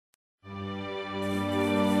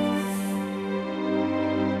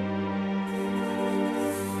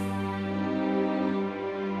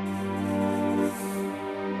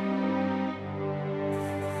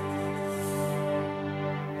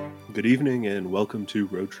Good evening and welcome to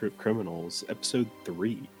Road Trip Criminals, Episode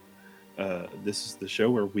 3. This is the show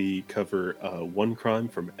where we cover one crime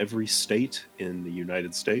from every state in the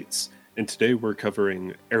United States, and today we're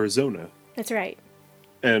covering Arizona. That's right.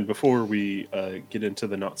 And before we get into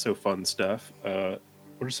the not-so-fun stuff, what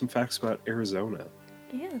are some facts about Arizona?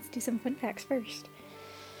 Yeah, let's do some fun facts first.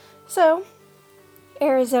 So,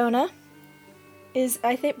 Arizona is,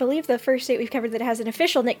 believe the first state we've covered that has an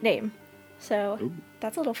official nickname. So, Ooh.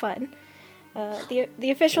 That's a little fun. The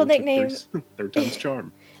official nickname... Third time's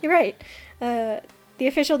charm. You're right. The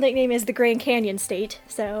official nickname is the Grand Canyon State,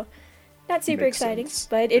 so not super Makes exciting, sense.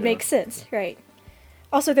 but it makes sense, right.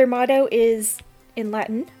 Also, their motto is in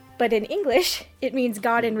Latin, but in English, it means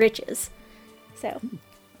God and riches. So,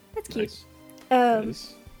 that's cute.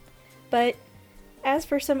 Nice. But as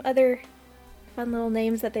for some other fun little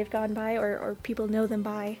names that they've gone by, or people know them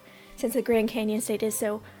by, since the Grand Canyon State is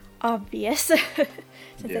so obvious, since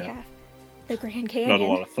they have the Grand Canyon. Not a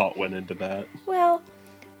lot of thought went into that. Well,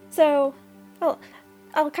 so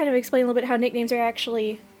I'll kind of explain a little bit how nicknames are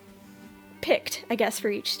actually picked, I guess,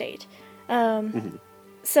 for each state.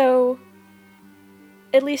 So,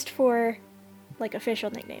 at least for, like,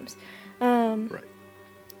 official nicknames. Right.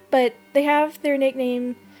 But they have their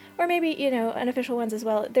nickname, or maybe, unofficial ones as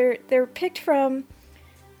well. They're picked from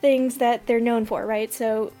things that they're known for, right?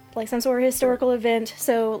 So, like some sort of historical event.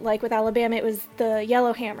 So, like with Alabama, it was the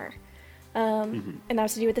Yellow Hammer. And that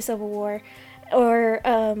was to do with the Civil War. Or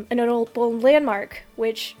a notable landmark,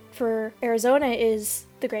 which for Arizona is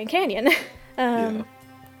the Grand Canyon.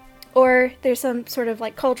 Or there's some sort of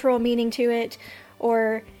like cultural meaning to it,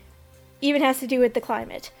 or even has to do with the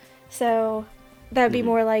climate. So that would be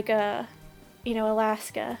more like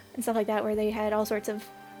Alaska and stuff like that, where they had all sorts of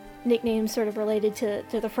nicknames sort of related to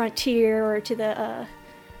the frontier or to the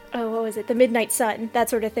the Midnight Sun. That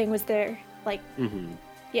sort of thing was there, like,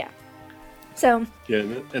 yeah. So yeah,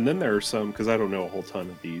 and then there are some, because I don't know a whole ton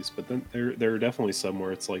of these, but then there are definitely some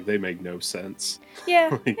where it's like they make no sense.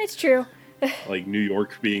 Yeah, it's true. Like New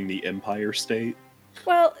York being the Empire State.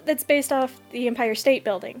 Well, that's based off the Empire State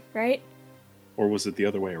Building, right? Or was it the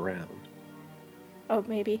other way around? Oh,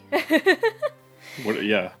 maybe. What?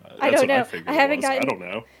 Yeah, that's I don't know. I haven't gotten. I don't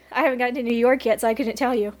know. I haven't gotten to New York yet, so I couldn't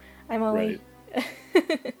tell you. I'm only.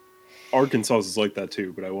 Right. Arkansas is like that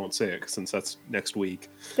too, but I won't say it since that's next week.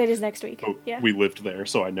 That is next week. Oh, yeah. We lived there,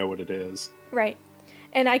 so I know what it is. Right.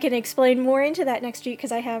 And I can explain more into that next week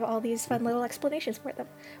because I have all these fun little explanations for them.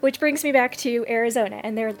 Which brings me back to Arizona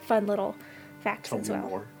and their fun little facts Tell as me well.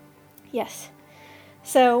 more. Yes.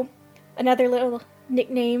 So, another little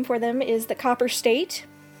nickname for them is the Copper State,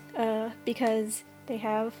 because they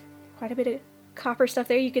have quite a bit of copper stuff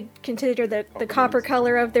there. You could consider the copper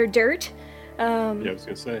color of their dirt. Yeah, I was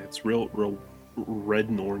gonna say it's real red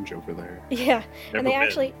and orange over there. Yeah, and they Never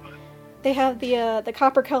actually been, they have the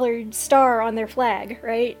copper colored star on their flag,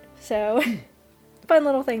 right? So fun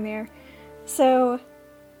little thing there. So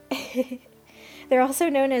they're also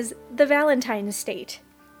known as the Valentine State,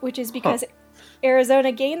 which is because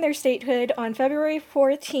Arizona gained their statehood on February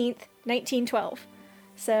 14th, 1912.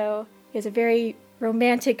 So it was a very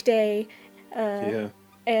romantic day.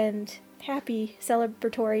 And happy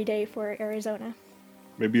celebratory day for Arizona.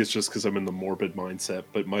 Maybe it's just because I'm in the morbid mindset,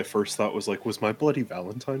 but my first thought was like, was My Bloody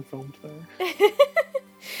Valentine filmed there?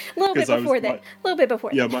 A little bit before that. A little bit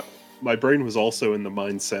before. Yeah, my brain was also in the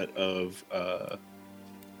mindset of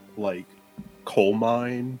like coal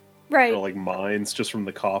mine, right? Or like mines just from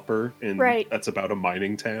the copper, and that's about a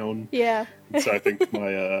mining town. Yeah. So I think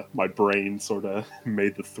my brain sort of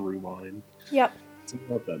made the through line. Yep.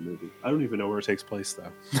 I love that movie. I don't even know where it takes place,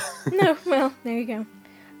 though. No, well, there you go.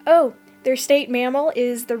 Oh, their state mammal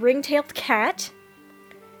is the ring-tailed cat.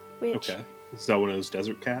 Which okay. Is that one of those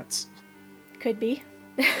desert cats? Could be.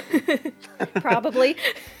 Probably.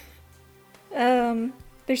 Their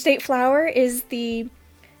state flower is the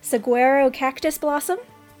saguaro cactus blossom.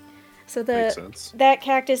 So Makes sense. That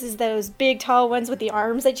cactus is those big, tall ones with the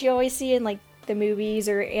arms that you always see in, like, the movies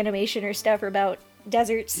or animation or stuff about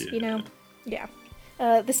deserts, Yeah.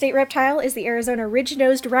 The state reptile is the Arizona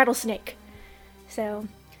ridge-nosed rattlesnake. So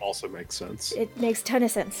also makes sense. It makes a ton of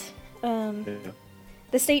sense.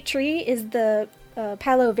 The state tree is the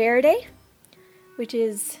Palo Verde, which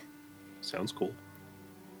is... Sounds cool.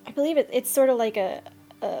 I believe it's sort of like a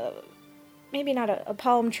maybe not a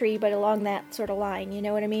palm tree, but along that sort of line, you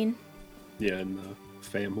know what I mean? Yeah, in the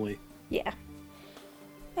family. Yeah.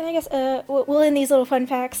 And I guess we'll end these little fun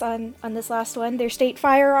facts on this last one. Their state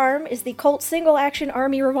firearm is the Colt single-action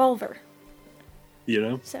Army revolver.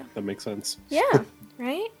 So that makes sense. Yeah,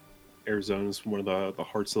 right? Arizona's one of the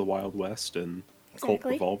hearts of the Wild West, and exactly. Colt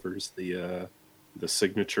revolvers, the the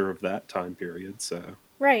signature of that time period. So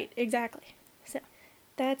Right, exactly. So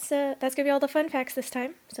that's gonna be all the fun facts this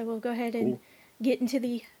time. So we'll go ahead and cool. get into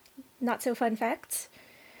the not so fun facts.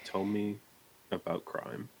 Tell me about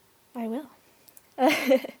crime. I will.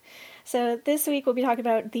 So this week we'll be talking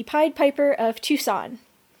about the Pied Piper of Tucson.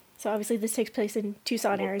 So obviously this takes place in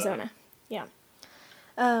Tucson, Love Arizona. Yeah.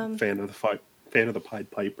 Fan of the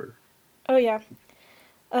Pied Piper. Oh yeah.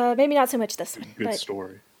 Maybe not so much this one, Good but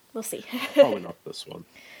story. we'll see. Probably not this one.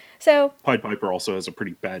 So Pied Piper also has a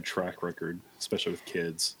pretty bad track record, especially with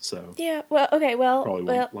kids. So yeah. Well, okay. probably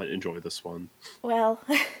won't enjoy this one. Well,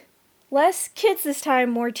 less kids this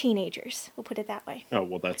time, more teenagers. We'll put it that way. Oh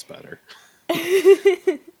well, that's better.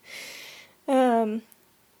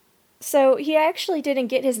 So he actually didn't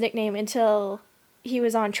get his nickname until he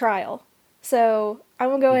was on trial. So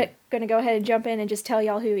I'm gonna go ahead and jump in and just tell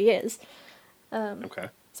y'all who he is. Okay.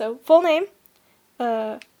 So full name,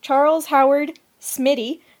 Charles Howard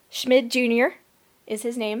Schmid Jr. is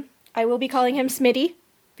his name. I will be calling him Smitty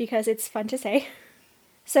because it's fun to say.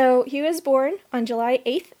 So he was born on July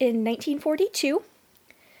 8th in 1942.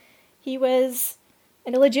 He was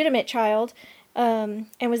an illegitimate child, and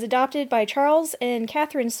was adopted by Charles and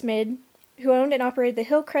Catherine Schmid, who owned and operated the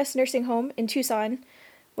Hillcrest Nursing Home in Tucson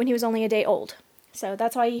when he was only a day old. So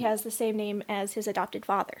that's why he has the same name as his adopted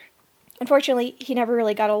father. Unfortunately, he never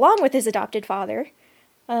really got along with his adopted father.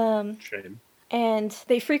 Shame. And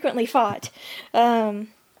they frequently fought.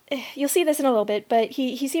 You'll see this in a little bit, but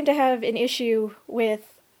he seemed to have an issue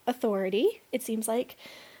with authority, it seems like.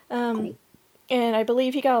 Cool. And I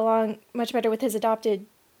believe he got along much better with his adopted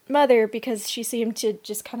mother because she seemed to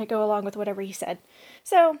just kind of go along with whatever he said.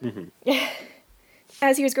 So,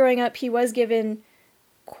 as he was growing up, he was given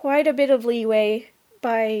quite a bit of leeway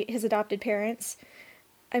by his adopted parents.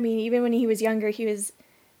 I mean, even when he was younger, he was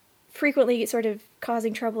frequently sort of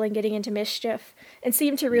causing trouble and getting into mischief and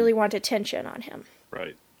seemed to really want attention on him.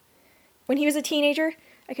 Right. When he was a teenager,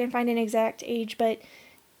 I can't find an exact age, but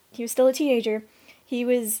he was still a teenager. He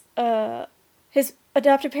was, his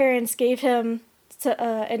adoptive parents gave him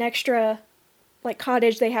an extra, like,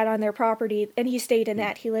 cottage they had on their property, and he stayed in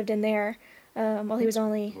that. He lived in there while he was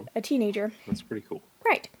only a teenager. That's pretty cool.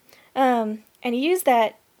 Right. And he used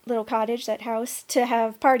that little cottage, that house, to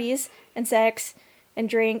have parties and sex and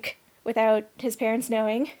drink without his parents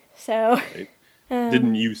knowing. So Right.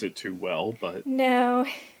 Didn't use it too well, but no,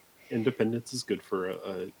 independence is good for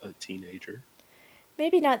a teenager.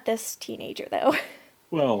 maybe not this teenager though.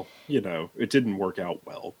 Well, it didn't work out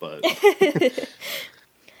well, but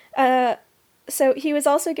So he was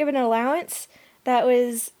also given an allowance that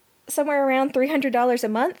was somewhere around $300 a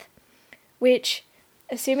month, which,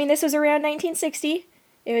 assuming this was around 1960,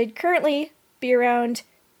 it would currently be around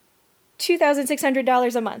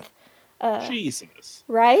 $2,600 a month. Jesus.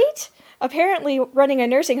 Right? Apparently, running a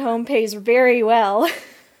nursing home pays very well.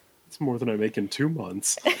 It's more than I make in 2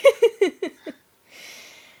 months.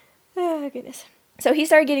 Oh, goodness. So he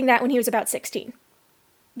started getting that when he was about 16.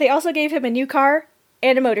 They also gave him a new car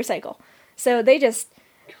and a motorcycle. So they just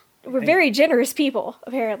were very generous people,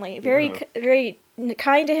 apparently. Very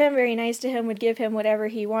kind to him, very nice to him, would give him whatever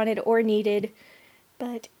he wanted or needed,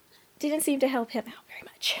 but didn't seem to help him out very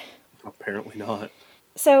much. Apparently not.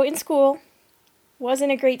 So in school,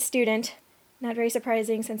 wasn't a great student. Not very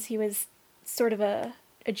surprising since he was sort of a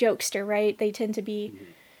jokester, right? They tend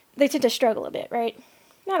to struggle a bit, right?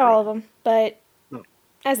 Not all of them, but No.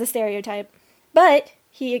 as the stereotype. But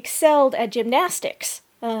he excelled at gymnastics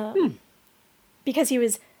because he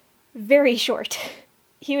was very short.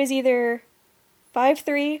 He was either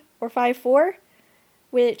 5'3" or 5'4",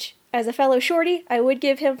 which, as a fellow shorty, I would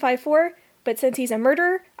give him 5'4", but since he's a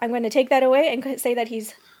murderer, I'm going to take that away and say that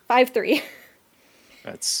he's 5'3".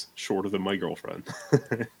 That's shorter than my girlfriend.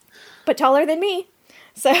 But taller than me.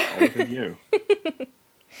 So. Taller than you.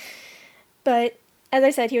 But, as I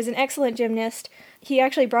said, he was an excellent gymnast. He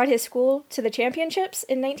actually brought his school to the championships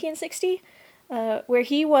in 1960, where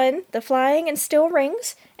he won the flying and still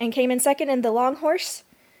rings and came in second in the long horse.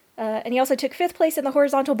 And he also took 5th place in the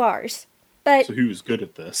horizontal bars. But So he was good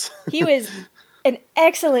at this. he was an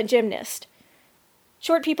excellent gymnast.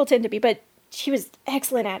 Short people tend to be, but he was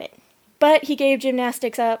excellent at it. But he gave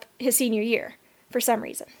gymnastics up his senior year, for some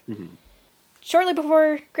reason. Mm-hmm. Shortly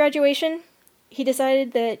before graduation, he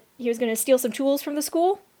decided that he was going to steal some tools from the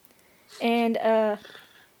school. And,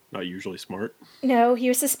 Not usually smart. no, he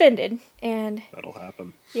was suspended. And, That'll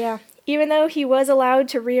happen. yeah, even though he was allowed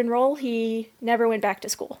to re-enroll, he never went back to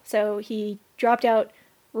school. So he dropped out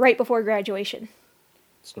right before graduation.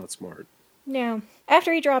 It's not smart. No.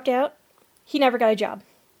 After he dropped out, he never got a job.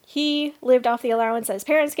 he lived off the allowance that his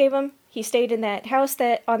parents gave him. He stayed in that house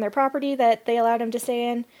that on their property that they allowed him to stay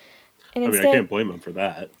in. And instead, I can't blame him for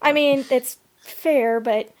that. I mean, it's fair,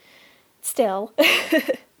 but still.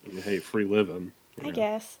 Hey, free living. I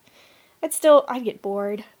guess. I'd get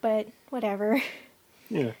bored, but whatever.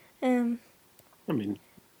 Yeah. I mean,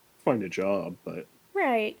 find a job, but...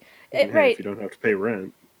 Right. If you don't have to pay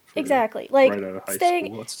rent. Exactly. Like, right out of high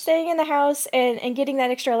school, staying in the house and getting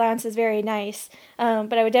that extra allowance is very nice.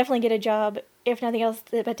 But I would definitely get a job, if nothing else,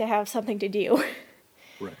 but to have something to do.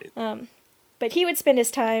 Right. But he would spend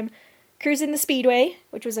his time cruising the Speedway,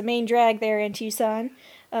 which was a main drag there in Tucson,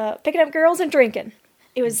 picking up girls and drinking.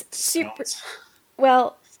 It was super...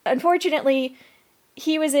 Well, unfortunately,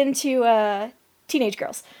 he was into teenage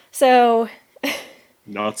girls. So...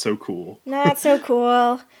 Not so cool. Not so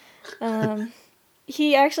cool.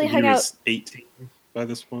 He actually hung out... He was 18 by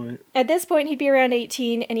this point? At this point, he'd be around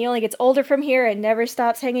 18, and he only gets older from here and never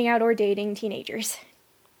stops hanging out or dating teenagers.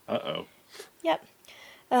 Uh-oh. Yep.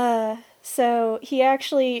 So he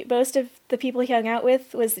actually, most of the people he hung out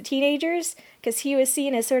with was the teenagers, because he was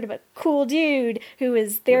seen as sort of a cool dude who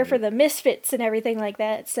was there for the misfits and everything like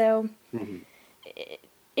that, so it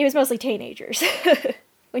was mostly teenagers.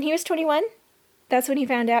 When he was 21, that's when he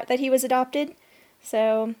found out that he was adopted,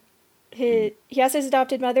 so he has his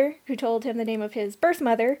adopted mother, who told him the name of his birth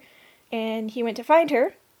mother, and he went to find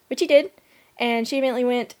her, which he did, and she immediately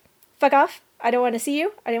went, "Fuck off, I don't want to see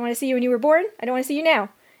you, I didn't want to see you when you were born, I don't want to see you now."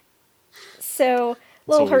 So,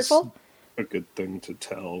 a little hurtful. A good thing to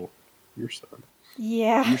tell your son.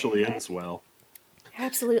 Yeah. Usually ends well.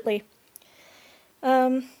 Absolutely.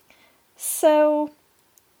 So,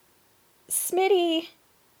 Smitty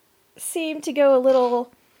seemed to go a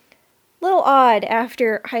little odd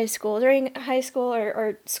after high school. During high school,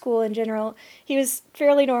 or school in general, he was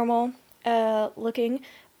fairly normal looking,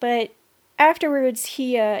 but afterwards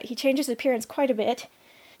he changed his appearance quite a bit.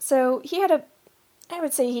 So, I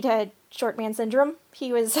would say he'd had short man syndrome.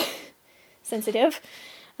 He was sensitive.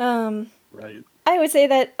 Right. I would say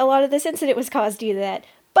that a lot of this incident was caused due to that,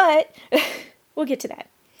 but we'll get to that.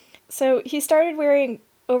 So he started wearing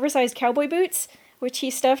oversized cowboy boots, which he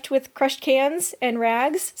stuffed with crushed cans and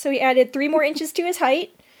rags, so he added 3 more inches to his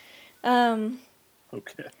height.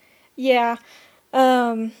 Okay. Yeah.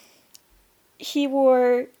 He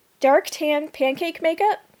wore dark tan pancake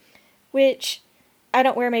makeup, which... I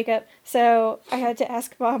don't wear makeup, so I had to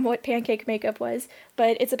ask Mom what pancake makeup was.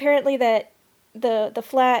 But it's apparently that the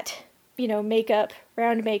flat, makeup,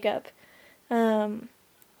 round makeup, that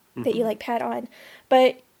you like pat on.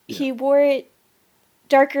 But he wore it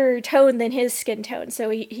darker tone than his skin tone, so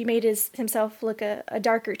he made himself look a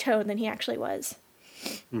darker tone than he actually was.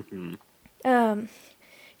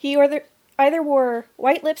 He either wore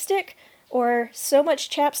white lipstick or so much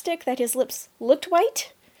chapstick that his lips looked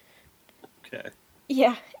white. Okay.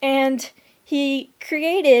 Yeah, and he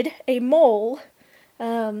created a mole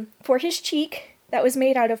for his cheek that was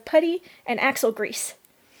made out of putty and axle grease.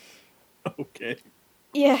 Okay.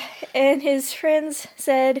 Yeah, and his friends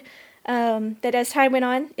said that as time went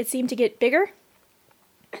on, it seemed to get bigger.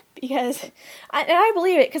 Because, I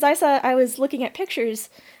believe it, because I was looking at pictures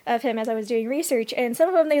of him as I was doing research, and some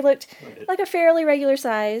of them, they looked like a fairly regular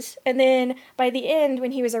size. And then, by the end,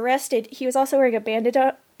 when he was arrested, he was also wearing a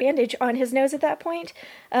bandage on his nose at that point,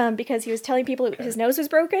 because he was telling people his nose was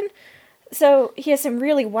broken. So, he has some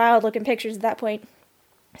really wild-looking pictures at that point.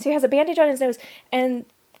 So, he has a bandage on his nose, and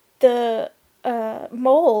the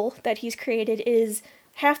mole that he's created is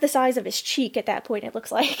half the size of his cheek at that point, it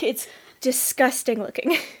looks like. It's disgusting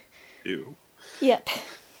looking. Ew. Yep.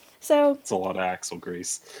 So... It's a lot of axle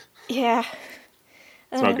grease. Yeah.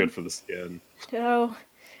 It's not good for the skin. Oh.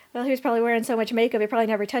 Well, he was probably wearing so much makeup, it probably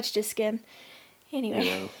never touched his skin. Anyway.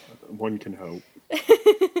 Yeah, one can hope.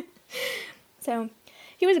 So,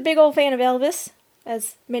 he was a big old fan of Elvis,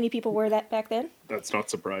 as many people were back then. That's not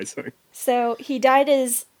surprising. So, he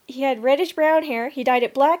had reddish brown hair, he dyed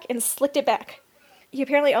it black and slicked it back. He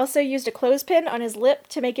apparently also used a clothespin on his lip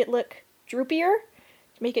to make it look droopier,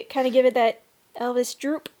 to make it kind of give it that Elvis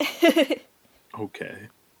droop. Okay.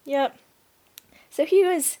 Yep. So he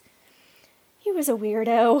was a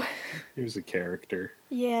weirdo. He was a character.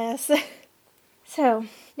 Yes. So,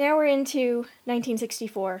 now we're into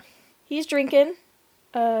 1964. He's drinking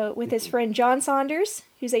with his friend John Saunders,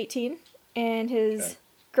 who's 18, and his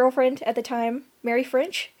girlfriend at the time, Mary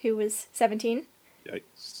French, who was 17.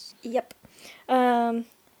 Yikes. Yep. But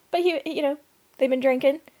they've been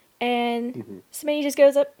drinking, and Smitty just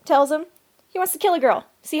goes up, tells him he wants to kill a girl,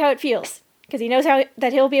 see how it feels, because he knows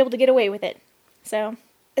that he'll be able to get away with it. So,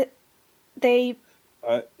 they...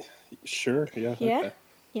 Sure, yeah. Yeah. Okay.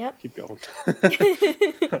 Yep. Keep going.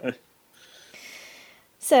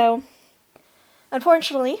 So,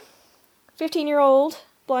 unfortunately, 15-year-old,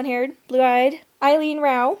 blonde-haired, blue-eyed Eileen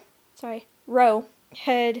Rowe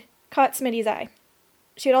had caught Smitty's eye.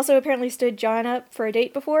 She had also apparently stood John up for a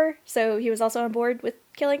date before, so he was also on board with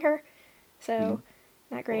killing her. So,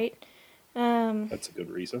 not great. That's a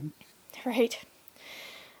good reason. Right.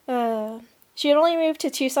 She had only moved to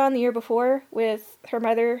Tucson the year before with her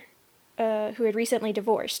mother, who had recently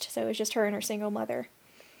divorced, so it was just her and her single mother.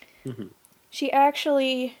 Mm-hmm. She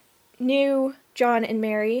actually knew John and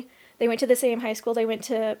Mary. They went to the same high school. They went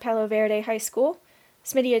to Palo Verde High School.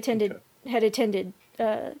 Smitty had attended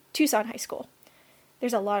Tucson High School.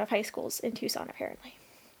 There's a lot of high schools in Tucson, apparently.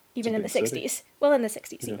 Even in the 60s. City. Well, in the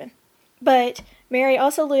 60s, even. But Mary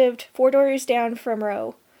also lived 4 doors down from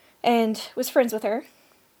Roe and was friends with her.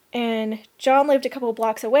 And John lived a couple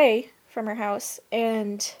blocks away from her house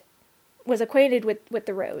and was acquainted with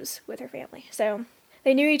the Roes, with her family. So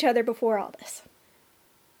they knew each other before all this.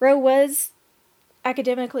 Roe was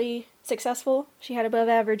academically successful. She had above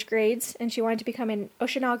average grades, and she wanted to become an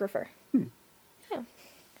oceanographer. Yeah.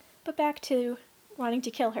 But back to wanting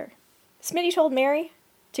to kill her. Smitty told Mary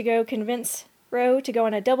to go convince Roe to go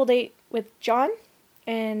on a double date with John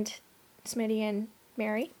and Smitty and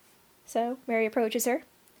Mary. So Mary approaches her,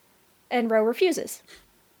 and Roe refuses.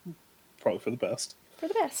 Probably for the best. For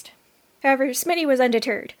the best. However, Smitty was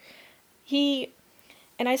undeterred.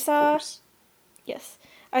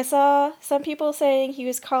 I saw some people saying he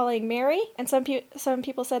was calling Mary, and some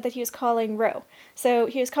people said that he was calling Roe. So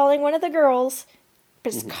he was calling one of the girls,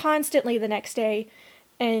 but constantly the next day,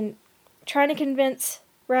 and trying to convince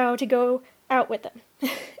Roe to go out with them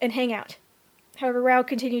and hang out. However, Roe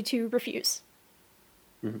continued to refuse.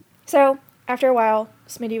 Mm-hmm. So, after a while,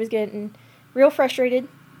 Smitty was getting real frustrated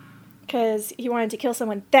because he wanted to kill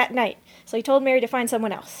someone that night. So he told Mary to find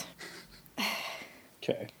someone else.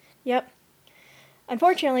 Okay. Yep.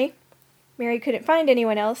 Unfortunately, Mary couldn't find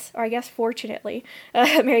anyone else, or I guess fortunately,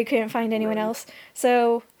 Mary couldn't find anyone else.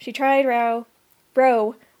 So she tried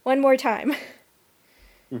Roe one more time.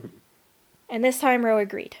 Mm-hmm. And this time Roe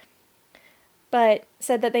agreed. But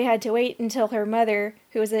said that they had to wait until her mother,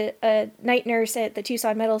 who was a night nurse at the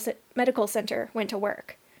Tucson Medical Center, went to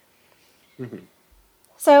work. Mm-hmm.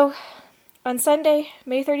 So, on Sunday,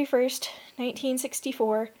 May 31st,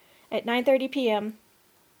 1964, at 9:30 p.m.,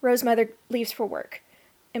 Roe's mother leaves for work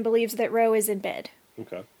and believes that Roe is in bed.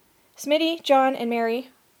 Okay. Smitty, John, and Mary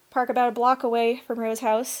park about a block away from Roe's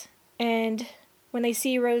house, and when they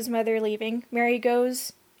see Roe's mother leaving, Mary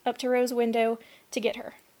goes up to Roe's window to get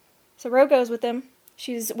her. So Roe goes with them.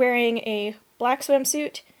 She's wearing a black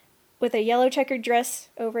swimsuit with a yellow checkered dress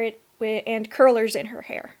over it and curlers in her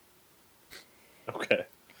hair. Okay.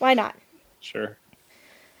 Why not? Sure.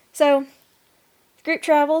 So, the group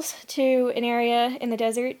travels to an area in the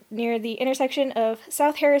desert near the intersection of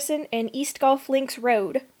South Harrison and East Golf Links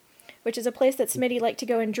Road, which is a place that Smitty liked to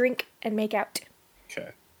go and drink and make out.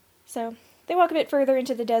 Okay. So, they walk a bit further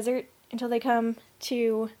into the desert until they come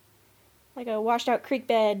to like a washed out creek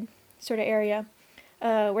bed sort of area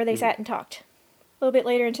where they sat and talked. A little bit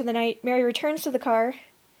later into the night, Mary returns to the car,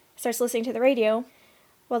 starts listening to the radio,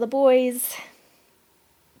 while the boys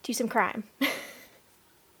do some crime.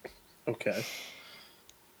 Okay.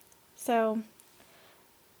 So,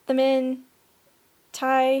 the men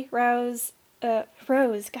tie Rose's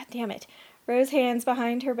hands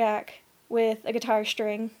behind her back with a guitar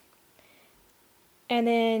string, and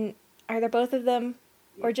then either both of them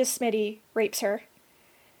or just Smitty rapes her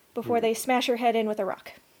before they smash her head in with a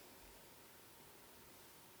rock.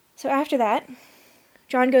 So after that,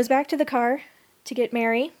 John goes back to the car to get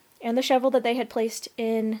Mary and the shovel that they had placed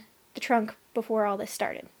in the trunk before all this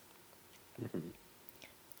started. Mm-hmm.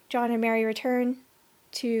 John and Mary return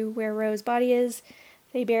to where Roe's body is.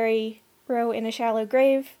 They bury Roe in a shallow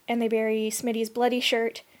grave, and they bury Smitty's bloody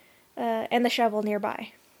shirt and the shovel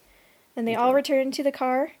nearby. Then they all return to the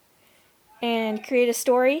car and create a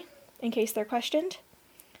story in case they're questioned.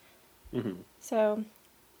 Mm-hmm. So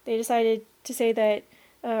they decided to say that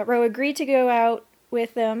Roe agreed to go out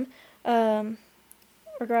with them, or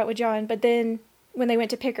go out with John, but then when they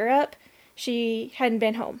went to pick her up, she hadn't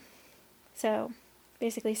been home. So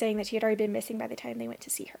basically saying that she had already been missing by the time they went to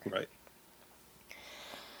see her. Right.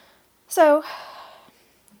 So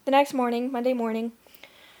the next morning, Monday morning,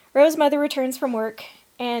 Roe's mother returns from work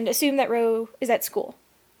and assumed that Roe is at school.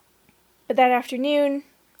 But that afternoon,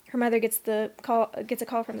 her mother gets a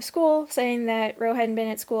call from the school saying that Roe hadn't been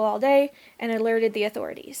at school all day and alerted the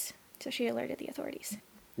authorities. So she alerted the authorities.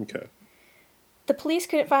 Okay. The police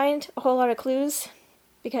couldn't find a whole lot of clues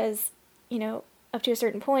because, up to a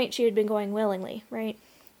certain point, she had been going willingly, right?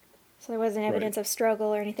 So there wasn't evidence Right. of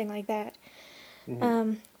struggle or anything like that.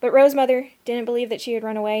 Mhm. But Rose's mother didn't believe that she had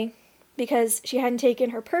run away because she hadn't taken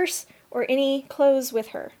her purse or any clothes with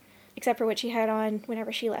her, except for what she had on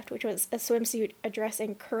whenever she left, which was a swimsuit, a dress,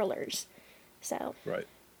 and curlers. So Right.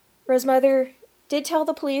 Rose's mother did tell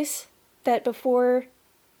the police that before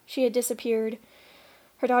she had disappeared,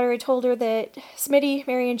 her daughter had told her that Smitty,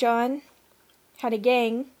 Mary, and John had a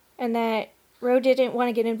gang, and that Ro didn't want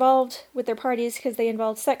to get involved with their parties because they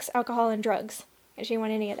involved sex, alcohol, and drugs, and she didn't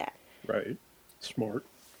want any of that. Right. Smart.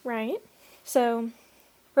 Right. So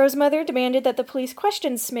Rose's mother demanded that the police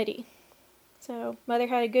question Smitty. So Mother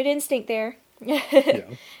had a good instinct there.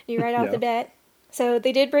 Yeah. You right off Yeah. the bat. So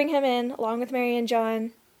they did bring him in, along with Mary and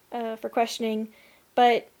John, for questioning,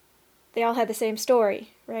 but they all had the same story,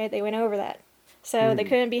 right? They went over that. So they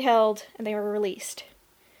couldn't be held, and they were released.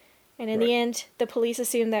 And in the end, the police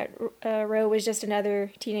assumed that Ro was just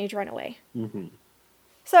another teenage runaway. Mm-hmm.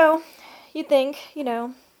 So you'd think,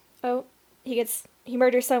 oh, he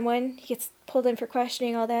murders someone, he gets pulled in for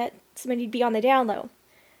questioning, all that, Smitty'd be on the down low.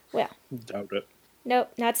 Well, Doubt it.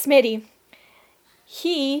 nope, not Smitty.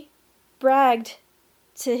 He bragged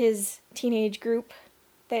to his teenage group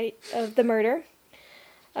of the murder.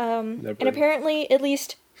 And apparently at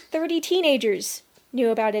least 30 teenagers knew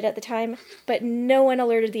about it at the time, but no one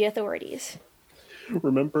alerted the authorities.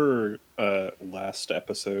 Remember last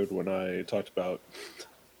episode when I talked about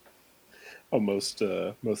most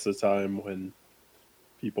of the time when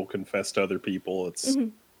people confess to other people, it's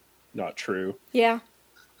not true. Yeah.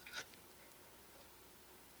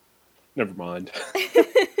 Never mind.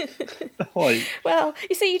 Like, well,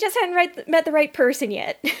 you see, you just hadn't met the right person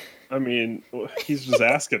yet. I mean, he's just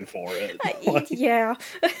asking for it. Like, yeah.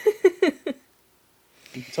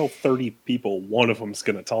 you can tell 30 people one of them's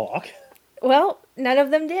going to talk. Well, none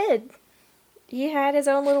of them did. He had his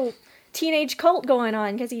own little teenage cult going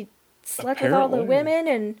on because he slept with all the women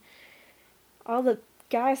and all the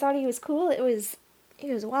guys thought he was cool. It was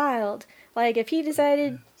wild. Like, if he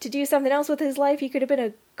decided to do something else with his life, he could have been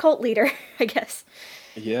a cult leader, I guess.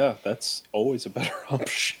 Yeah, that's always a better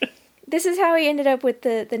option. This is how he ended up with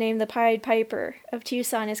the name the Pied Piper of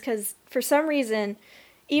Tucson, is because for some reason,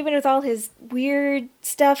 even with all his weird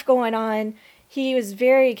stuff going on, he was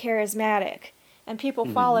very charismatic and people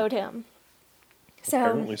followed him. So,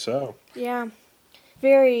 apparently so. Yeah.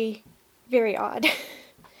 Very, very odd.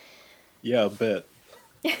 Yeah, a bit.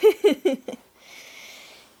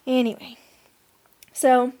 Anyway.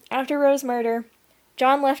 So, after Rose's murder,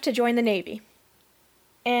 John left to join the Navy.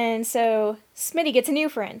 And so, Smitty gets a new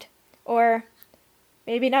friend. Or,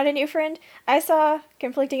 maybe not a new friend. I saw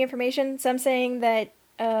conflicting information. Some saying that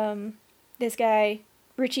this guy,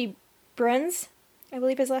 Richie Bruns, I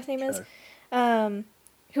believe his last name is,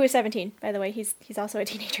 who is 17, by the way. He's also a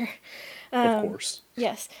teenager. Of course.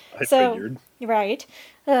 Yes. I figured. Right.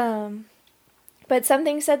 But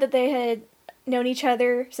something said that they had known each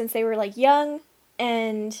other since they were, like, young,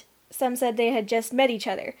 and some said they had just met each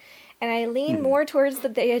other. And I lean more towards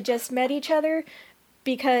that they had just met each other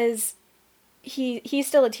because he's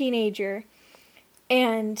still a teenager,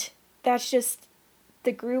 and that's just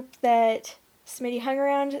the group that Smitty hung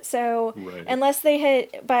around. So unless they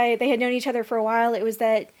had known each other for a while, it was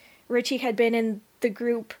that Richie had been in the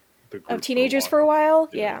group of teenagers for a while.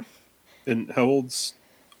 Yeah. And how old's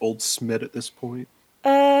old Schmid at this point?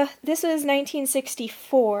 This was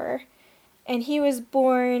 1964, and he was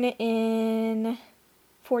born in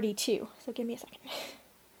 42. So give me a second.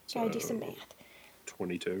 Gotta do some math.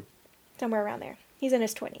 22. Somewhere around there. He's in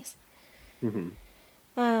his 20s.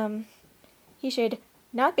 He should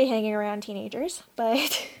not be hanging around teenagers,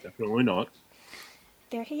 but Definitely not.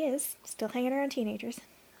 there he is, still hanging around teenagers.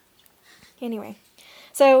 Anyway,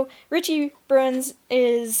 so Richie Bruns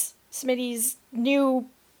is Smitty's new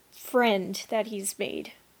friend that he's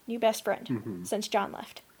made, new best friend since John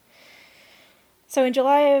left. So in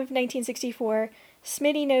July of 1964,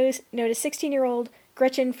 Smitty noticed 16-year-old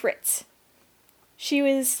Gretchen Fritz. She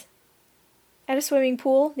was at a swimming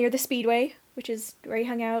pool near the Speedway, which is where he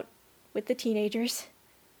hung out with the teenagers.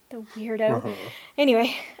 The weirdo.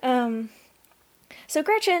 Anyway, so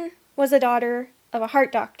Gretchen was the daughter of a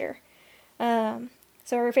heart doctor.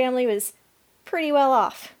 So her family was pretty well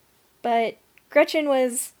off. But Gretchen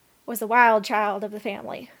was the wild child of the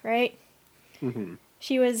family, right?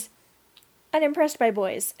 She was unimpressed by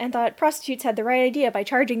boys and thought prostitutes had the right idea by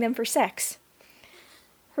charging them for sex.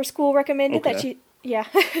 Her school recommended that she... Yeah.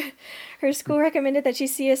 Her school recommended that she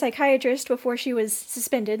see a psychiatrist before they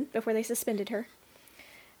suspended her.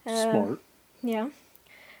 Smart. Yeah.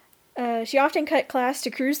 She often cut class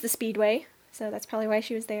to cruise the Speedway, so that's probably why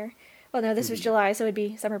she was there. Well, no, this was July, so it'd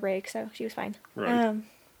be summer break, so she was fine. Right.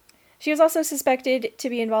 She was also suspected to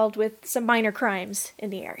be involved with some minor crimes in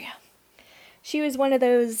the area. She was one of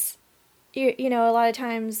those, you know, a lot of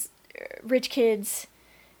times rich kids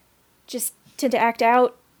just tend to act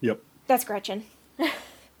out. Yep. That's Gretchen.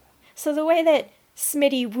 So the way that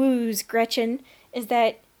Schmid woos Gretchen is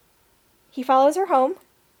that he follows her home,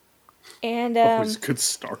 and Always a good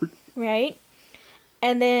start. right,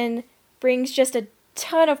 and then brings just a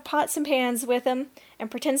ton of pots and pans with him and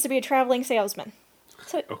pretends to be a traveling salesman.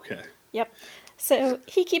 So Okay. yep. So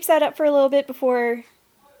he keeps that up for a little bit before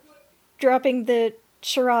dropping the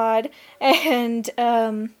charade and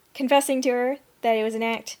confessing to her that it was an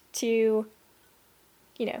act to,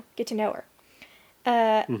 you know, get to know her.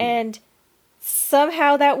 And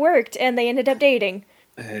somehow that worked, and they ended up dating.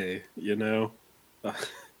 Hey, you know,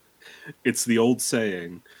 it's the old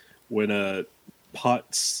saying, when a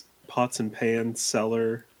pots and pans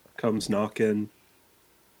seller comes knocking,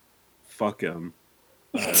 fuck him.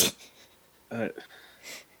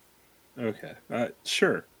 Okay,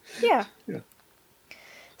 sure. Yeah. Yeah.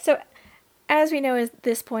 So, as we know at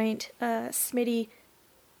this point, Schmid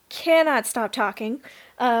cannot stop talking.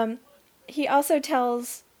 He also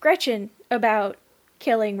tells Gretchen about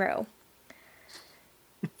killing Roe.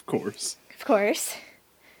 Of course. Of course.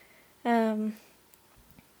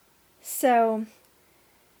 So,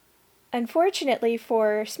 unfortunately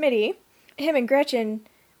for Schmid, him and Gretchen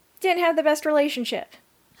didn't have the best relationship.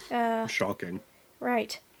 Shocking.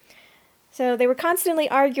 Right. So they were constantly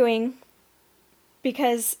arguing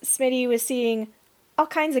because Schmid was seeing all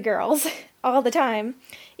kinds of girls all the time,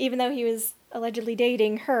 even though he was allegedly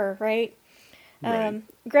dating her, right? Right.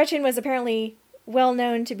 Gretchen was apparently well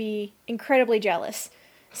known to be incredibly jealous,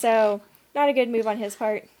 so not a good move on his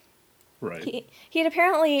part. Right. He had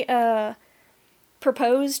apparently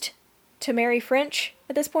proposed to Mary French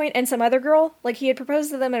at this point, and some other girl. Like, he had proposed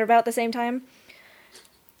to them at about the same time.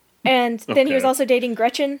 And then he was Okay. also dating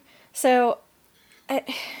Gretchen, so...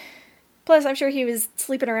 plus, I'm sure he was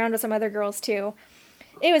sleeping around with some other girls, too.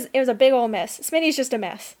 It was a big old mess. Smitty's just a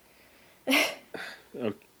mess.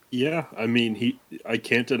 Yeah, I mean, I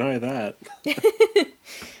can't deny that.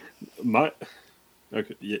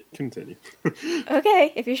 Okay, yeah, continue.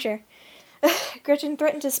 Okay, if you're sure. Gretchen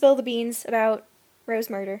threatened to spill the beans about Roe's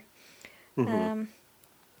murder.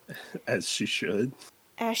 As she should.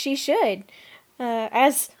 As she should.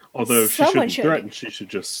 As Although she someone shouldn't should. threaten, she should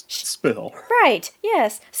just spill. Right,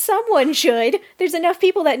 yes. Someone should. There's enough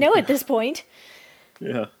people that know at this point.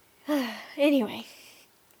 Yeah. Anyway.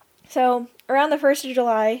 So, around the 1st of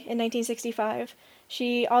July in 1965,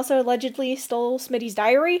 she also allegedly stole Smitty's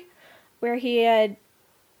diary, where he had,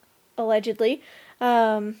 allegedly,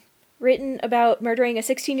 written about murdering a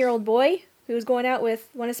 16-year-old boy who was going out with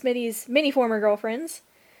one of Smitty's many former girlfriends.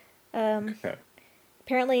 Okay.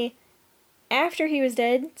 Apparently, after he was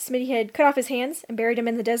dead, Smitty had cut off his hands and buried him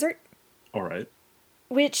in the desert, All right.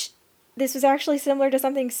 which this was actually similar to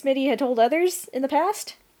something Smitty had told others in the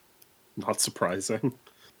past. Not surprising.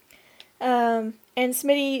 And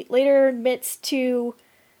Smitty later admits to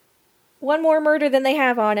one more murder than they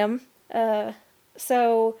have on him.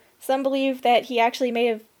 So some believe that he actually may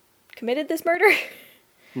have committed this murder.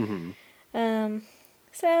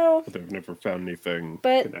 So... But they've never found anything.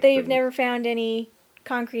 But connecting. they've never found any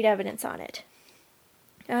concrete evidence on it.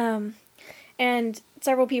 And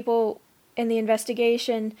several people in the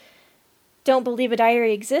investigation don't believe a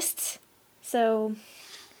diary exists. So...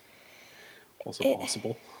 Also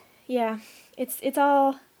possible. Yeah, it's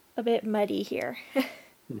all a bit muddy here.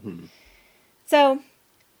 So,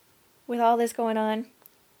 with all this going on,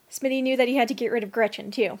 Smitty knew that he had to get rid of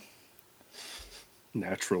Gretchen, too.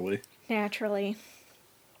 Naturally.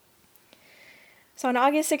 So on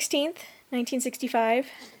August 16th, 1965,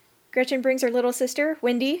 Gretchen brings her little sister,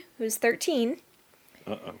 Wendy, who's 13,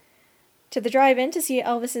 Uh-oh. to the drive-in to see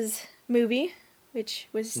Elvis's movie, which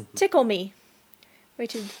was Tickle Me,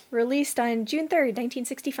 which is released on June 3rd,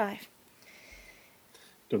 1965.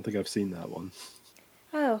 Don't think I've seen that one.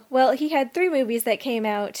 Oh, well, he had 3 movies that came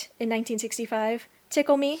out in 1965.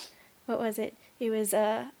 Tickle Me, what was it? It was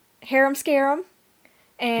Harem Scarum,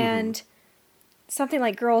 and something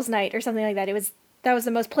like Girls' Night or something like that. That was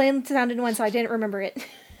the most plain sounding one, so I didn't remember it.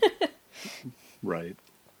 Right.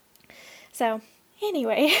 So,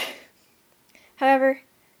 anyway. However,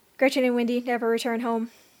 Gretchen and Wendy never return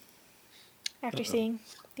home after seeing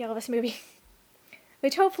the Elvis movie,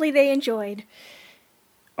 which hopefully they enjoyed.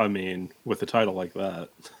 I mean, with a title like that,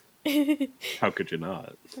 how could you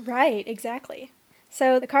not? Right, exactly.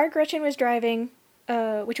 So the car Gretchen was driving,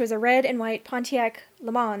 which was a red and white Pontiac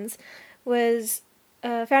Le Mans, was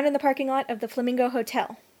found in the parking lot of the Flamingo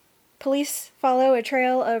Hotel. Police follow a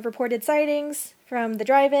trail of reported sightings from the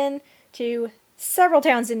drive-in to several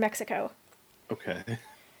towns in Mexico. Okay.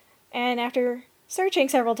 And after searching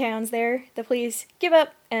several towns there, the police give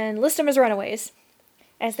up and list them as runaways,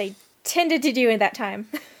 as they tended to do at that time.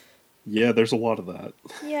 Yeah, there's a lot of that.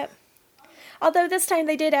 Yep. Although this time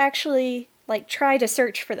they did actually, try to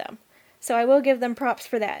search for them. So I will give them props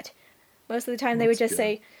for that. Most of the time they would just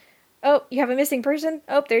say, oh, you have a missing person?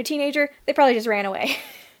 Oh, they're a teenager? They probably just ran away.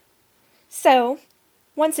 So,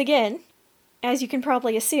 once again, as you can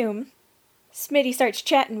probably assume, Schmid starts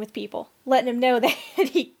chatting with people, letting them know that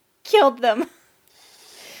he killed them.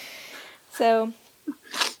 So...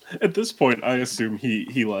 At this point, I assume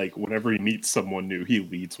he whenever he meets someone new, he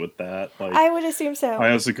leads with that. I would assume so. Hi,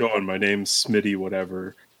 how's it going? My name's Schmid,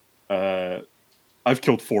 whatever. I've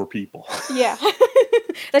killed 4 people. Yeah.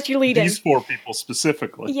 That's your lead-in. These 4 people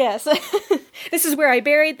specifically. Yes. This is where I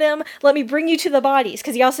buried them. Let me bring you to the bodies,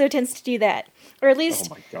 because he also tends to do that. Or at least...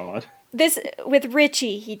 Oh my god. This, with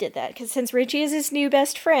Richie, he did that, because since Richie is his new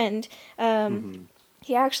best friend,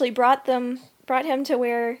 he actually brought him to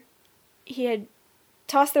where he had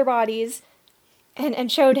tossed their bodies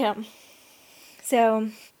and showed him. So...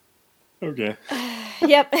 Okay.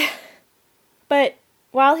 Yep. But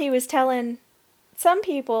while he was telling some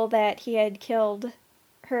people that he had killed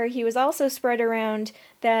her, he was also spread around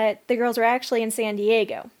that the girls were actually in San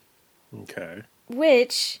Diego. Okay.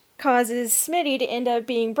 Which causes Schmid to end up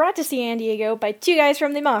being brought to San Diego by 2 guys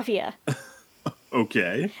from the Mafia.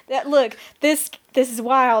 Okay. Look, this is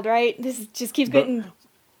wild, right? This just keeps getting...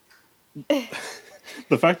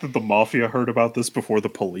 The fact that the Mafia heard about this before the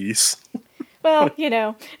police. Well,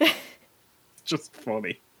 Just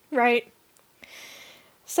funny. Right.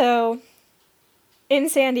 So, in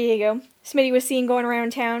San Diego, Schmid was seen going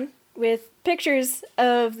around town with pictures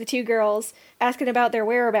of the 2 girls, asking about their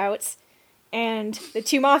whereabouts, and the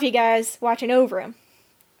 2 Mafia guys watching over him.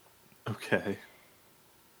 Okay.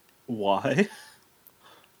 Why?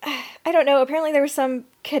 I don't know. Apparently there was some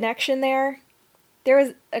connection there. There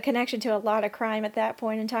was a connection to a lot of crime at that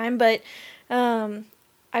point in time, but I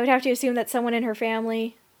would have to assume that someone in her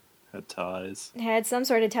family Had ties. had some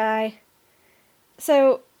sort of tie.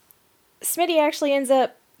 So, Schmid actually ends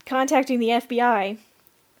up contacting the FBI,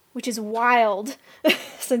 which is wild,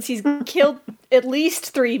 since he's killed at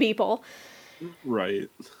least 3 people.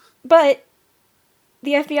 Right. But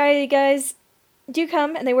the FBI guys do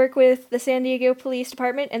come, and they work with the San Diego Police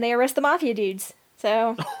Department, and they arrest the Mafia dudes.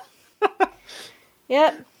 So,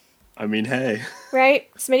 yep. I mean, hey. Right?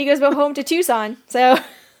 Schmid goes home to Tucson, so...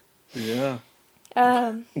 Yeah.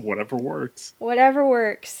 Whatever works. Whatever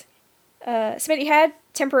works. Schmid had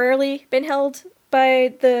temporarily been held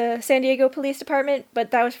by the San Diego Police Department,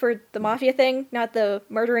 but that was for the Mafia thing, not the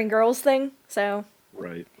murdering girls thing, so...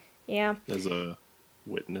 Right. Yeah. As a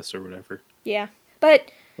witness or whatever. Yeah.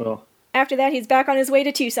 But, well, after that, he's back on his way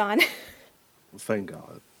to Tucson. Thank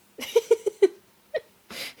God. I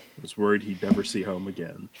was worried he'd never see home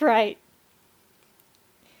again. Right.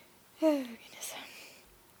 Oh, goodness.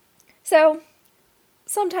 So,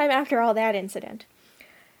 sometime after all that incident,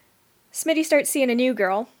 Schmid starts seeing a new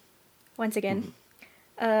girl, once again.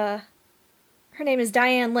 Her name is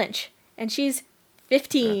Diane Lynch, and she's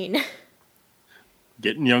 15.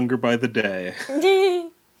 Getting younger by the day.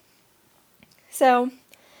 So,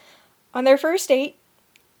 on their first date,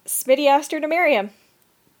 Schmid asked her to marry him.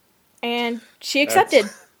 And she accepted.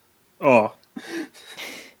 Oh.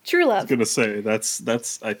 True love. I was gonna say,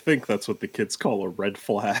 that's I think that's what the kids call a red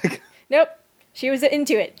flag. Nope. She was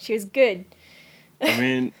into it. She was good. I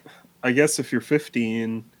mean, I guess if you're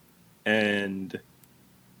 15 and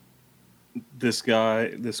this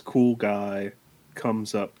cool guy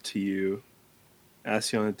comes up to you,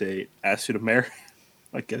 asks you on a date, asks you to marry,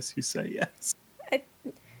 I guess you say yes.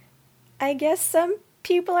 I guess some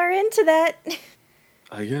people are into that.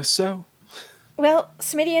 I guess so. Well,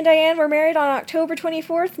 Schmid and Diane were married on October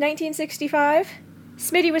 24th, 1965.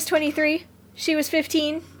 Schmid was 23. She was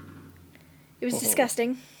 15. It was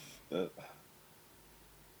disgusting. It's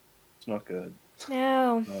not good.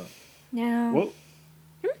 No. No. Well,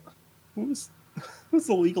 who's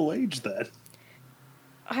the legal age then?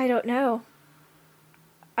 I don't know.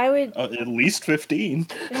 I would... at least 15.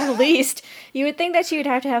 At least. You would think that she would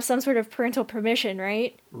have to have some sort of parental permission,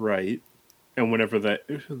 right? Right. And whenever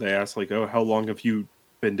they asked, like, oh, how long have you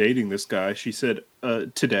been dating this guy? She said,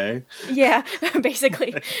 today. Yeah,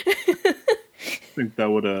 basically. I think that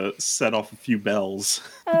would set off a few bells.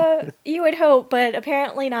 You would hope, but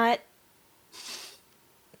apparently not.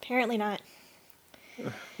 Apparently not.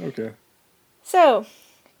 Okay. So,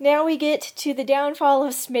 now we get to the downfall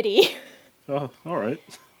of Schmid. Oh, alright.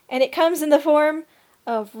 And it comes in the form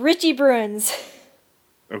of Richie Bruins.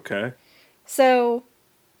 Okay. So,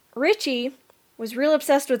 Richie was real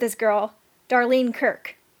obsessed with this girl, Darlene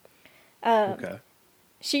Kirk. Okay.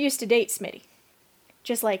 She used to date Smitty.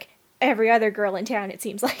 Just like every other girl in town, it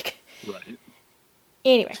seems like. Right.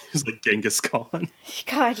 Anyway. He's like Genghis Khan.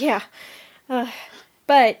 God, yeah.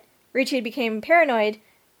 But Richie became paranoid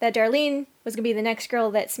that Darlene was going to be the next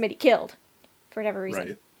girl that Smitty killed. For whatever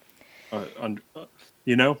reason.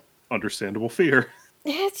 Right. Understandable fear.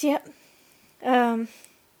 Yep.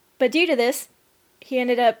 But due to this, he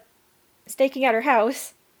ended up staking out her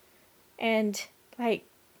house and, like,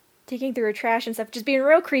 digging through her trash and stuff, just being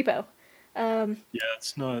real creepo. Yeah,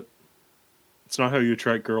 it's not how you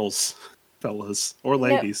attract girls, fellas, or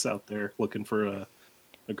ladies out there looking for a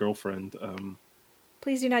girlfriend.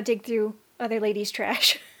 Please do not dig through other ladies'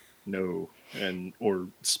 trash. No, or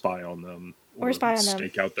spy on them. Or spy on them.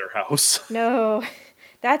 Stake out their house. No,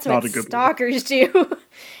 that's what stalkers do.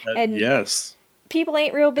 And yes. People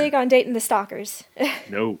ain't real big on dating the stalkers.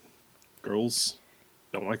 No, girls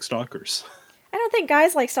don't like stalkers. I don't think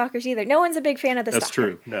guys like stalkers either. No one's a big fan of the stalker. That's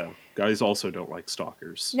true. No, guys also don't like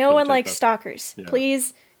stalkers. No one likes stalkers. Yeah.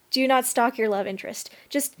 Please do not stalk your love interest.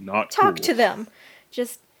 Just not talk cool. to them.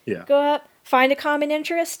 Just go up, find a common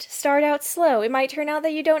interest, start out slow. It might turn out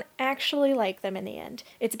that you don't actually like them in the end.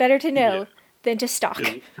 It's better to know than to stalk.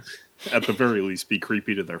 At the very least, be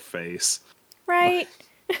creepy to their face. Right.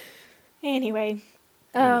 Anyway.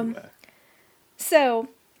 So,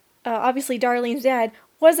 obviously Darlene's dad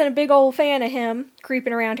wasn't a big old fan of him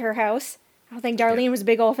creeping around her house. I don't think Darlene was a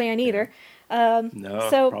big old fan either.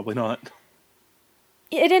 No, probably not.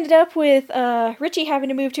 It ended up with Richie having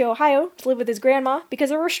to move to Ohio to live with his grandma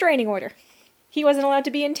because of a restraining order. He wasn't allowed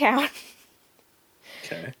to be in town.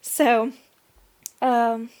 Okay. So,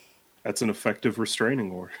 that's an effective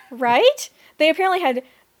restraining order. Right? They apparently had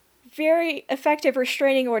very effective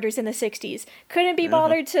restraining orders in the 60s. Couldn't be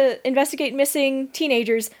bothered to investigate missing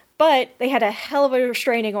teenagers, but they had a hell of a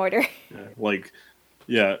restraining order.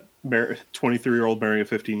 23-year-old marrying a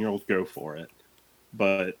 15-year-old, go for it.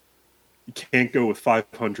 But you can't go with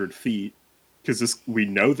 500 feet, because we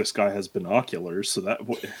know this guy has binoculars, so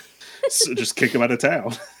so just kick him out of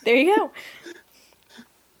town. There you go.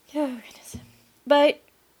 Oh, goodness. But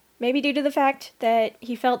maybe due to the fact that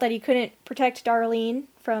he felt that he couldn't protect Darlene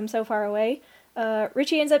from so far away,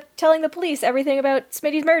 Richie ends up telling the police everything about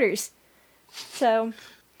Smitty's murders. So,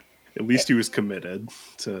 at least he was committed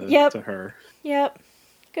to her. Yep.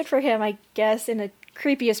 Good for him, I guess, in the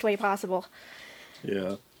creepiest way possible.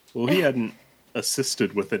 Yeah. Well, he hadn't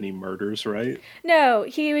assisted with any murders, right? No,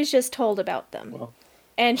 he was just told about them.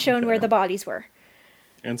 And shown where the bodies were.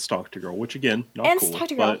 And stalked a girl, which again, not cool. And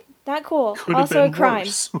stalked a girl. Not cool. Also a crime.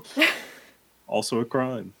 Also a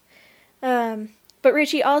crime. But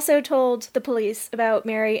Richie also told the police about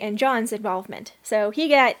Mary and John's involvement. So he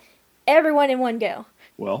got everyone in one go.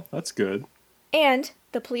 Well, that's good. And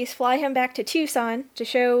the police fly him back to Tucson to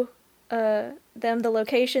show them the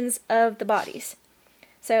locations of the bodies.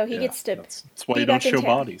 So he gets to That's why you don't show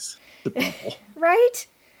bodies to people. Right?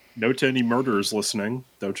 Note to any murderers listening,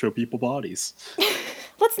 don't show people bodies.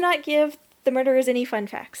 Let's not give the murderers any fun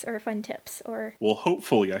facts or fun tips or... Well,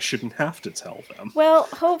 hopefully I shouldn't have to tell them. Well,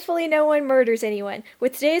 hopefully no one murders anyone.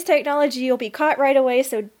 With today's technology, you'll be caught right away,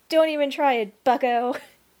 so don't even try it, bucko.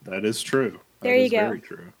 That is true. There you go. Very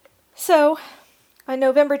true. So, on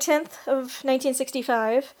November 10th of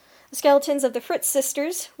 1965, the skeletons of the Fritz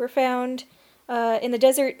sisters were found in the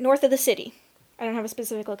desert north of the city. I don't have a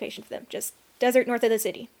specific location for them, just desert north of the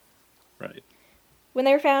city. Right. When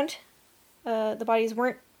they were found, the bodies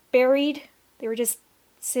weren't buried. They were just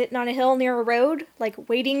sitting on a hill near a road, like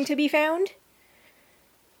waiting to be found.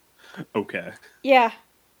 Okay. Yeah.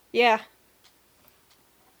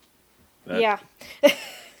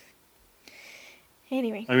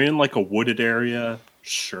 Anyway. I mean, like a wooded area,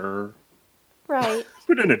 sure. Right.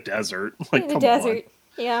 But in a desert, like, in a desert,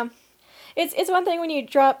 yeah. It's one thing when you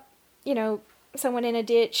drop, someone in a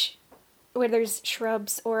ditch where there's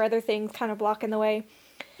shrubs or other things kind of blocking the way.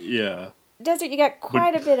 Yeah. Desert, you got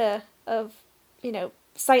quite a bit of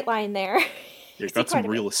sight line there. You got some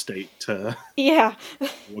real estate to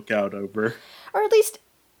look out over. Or at least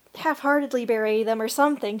half-heartedly bury them or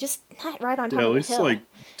something, just not right on top of the hill. At least, like,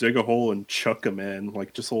 dig a hole and chuck them in,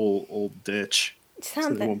 like, just a little old ditch.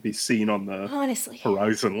 Something. So they won't be seen on the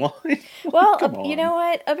horizon line. Well, you know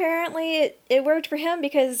what? Apparently it worked for him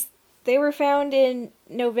because they were found in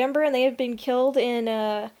November and they had been killed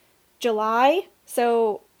in July.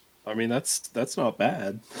 So, I mean, that's not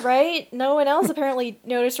bad. Right? No one else apparently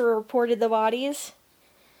noticed or reported the bodies.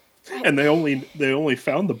 And they only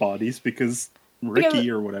found the bodies because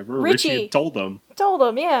Richie or whatever, Richie had told them. Told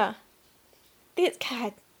them, yeah.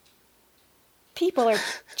 God. People are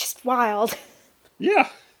just wild. Yeah.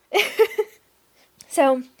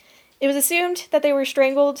 So, it was assumed that they were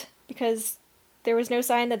strangled because there was no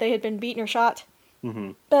sign that they had been beaten or shot.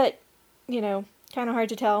 Mm-hmm. But, kind of hard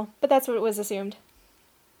to tell. But that's what was assumed.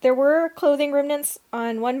 There were clothing remnants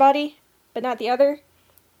on one body, but not the other.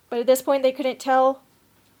 But at this point, they couldn't tell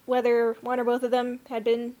whether one or both of them had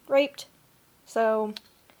been raped. So,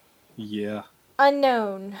 yeah,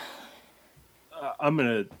 unknown. I'm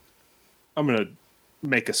gonna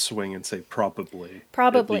make a swing and say probably.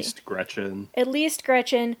 Probably. At least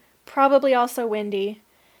Gretchen. Probably also Wendy.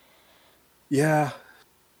 Yeah,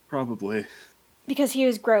 probably. Because he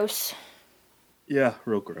was gross. Yeah,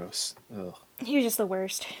 real gross. Ugh. He was just the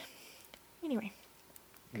worst. Anyway.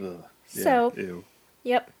 Ugh. Yeah, so, ew.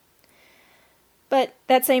 Yep. But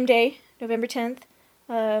that same day, November 10th,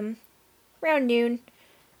 around noon,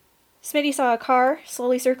 Smitty saw a car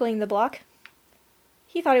slowly circling the block.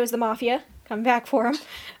 He thought it was the mafia coming back for him.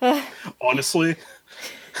 Honestly,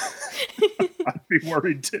 I'd be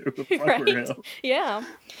worried too if I were him. Yeah.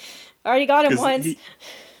 Already got him once.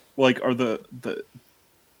 Are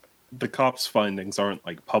the cops' findings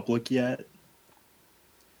aren't public yet?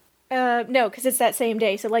 No, because it's that same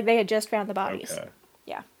day. So they had just found the bodies. Okay.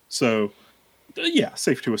 Yeah. So, yeah,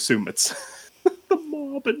 safe to assume it's the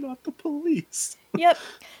mob and not the police. Yep.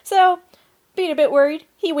 So, being a bit worried,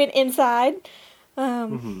 he went inside.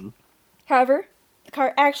 However, the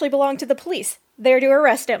car actually belonged to the police, there to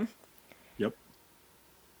arrest him. Yep.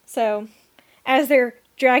 So, as they're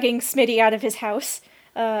dragging Smitty out of his house,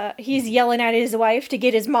 he's yelling at his wife to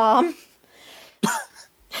get his mom.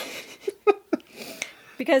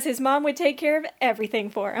 Because his mom would take care of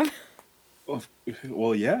everything for him.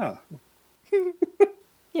 Well, yeah.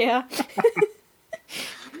 Yeah.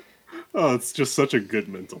 Oh, it's just such a good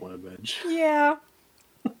mental image. Yeah.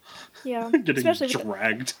 Yeah. Getting especially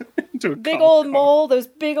dragged into a big cop old car. mole, those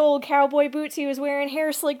big old cowboy boots he was wearing,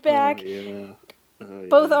 hair slicked back. Oh, yeah.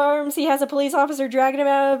 Both arms, he has a police officer dragging him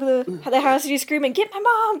out of the house, and he's screaming, "Get my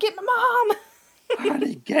mom! Get my mom!"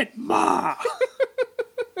 Honey, get Ma!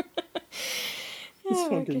 This Oh,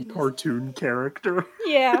 fucking goodness. cartoon character.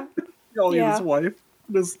 Yeah. Yelling Yeah. at his wife.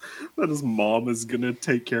 That his mom is gonna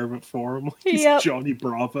take care of it for him. He's Yep. Johnny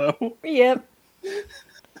Bravo. Yep.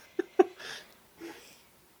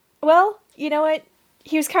 Well, you know what?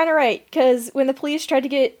 He was kind of right, because when the police tried to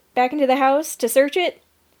get back into the house to search it,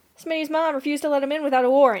 Smitty's mom refused to let him in without a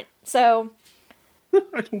warrant. So,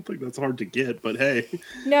 I don't think that's hard to get, but hey.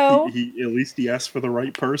 no. He at least he asked for the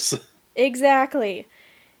right person. Exactly.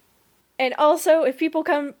 And also, if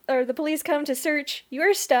the police come to search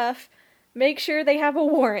your stuff, make sure they have a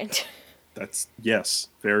warrant. Yes,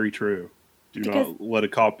 very true. Not let a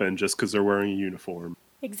cop in just because they're wearing a uniform.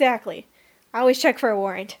 Exactly. I always check for a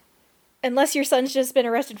warrant. Unless your son's just been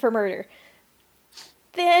arrested for murder.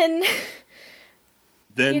 Then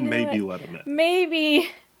Maybe let him in.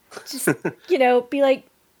 Maybe just, be like,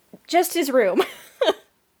 just his room.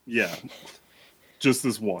 Yeah. Just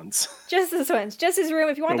this once. Just this once. Just his room.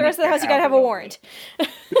 If you want the Don't rest of the house, you gotta have a warrant.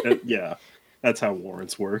 Yeah. That's how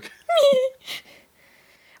warrants work.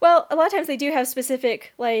 Well, a lot of times they do have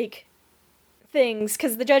specific, things,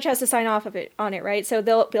 because the judge has to sign off on it, right? So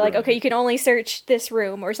they'll be like, Right. okay, you can only search this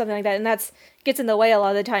room, or something like that, and that's gets in the way a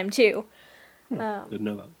lot of the time, too. Didn't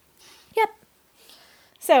know that. Yep.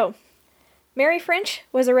 So, Mary French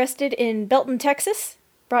was arrested in Belton, Texas,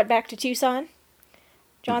 brought back to Tucson.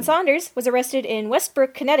 John Saunders was arrested in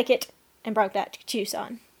Westbrook, Connecticut, and brought back to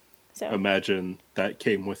Tucson. So Imagine that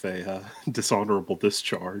came with a dishonorable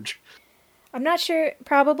discharge. I'm not sure,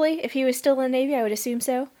 probably, if he was still in the Navy, I would assume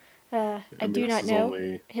so. I do not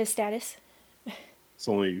know his status. It's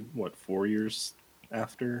only, 4 years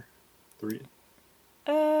after? 3?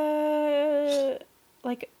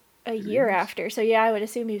 A year after. So yeah, I would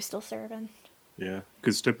assume he was still serving. Yeah,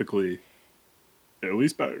 because typically, at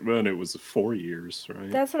least back then, it was 4 years, right?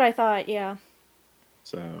 That's what I thought, yeah.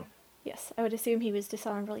 So. Yes, I would assume he was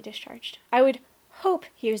dishonorably discharged. I would hope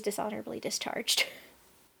he was dishonorably discharged.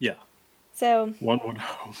 Yeah. So. One would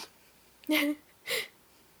hope.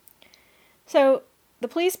 So, the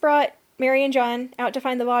police brought Mary and John out to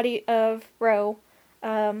find the body of Roe,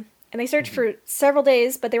 and they searched for several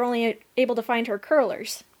days, but they were only able to find her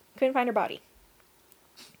curlers. Couldn't find her body.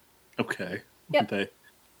 Okay. Yep.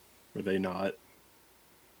 Were they not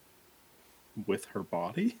with her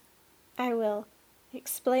body? I will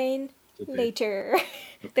explain later.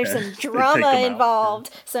 Okay. There's some drama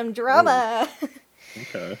involved. Some drama.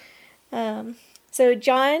 Okay. So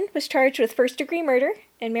John was charged with first-degree murder,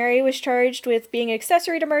 and Mary was charged with being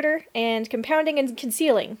accessory to murder and compounding and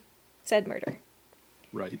concealing said murder.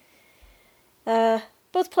 Right.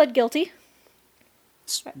 Both pled guilty.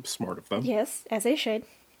 Smart of them. Yes, as they should.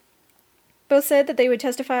 Both said that they would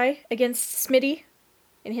testify against Smitty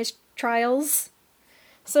in his trials.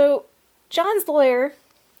 So, John's lawyer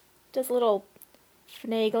does a little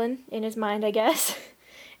finagling in his mind, I guess,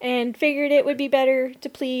 and figured it would be better to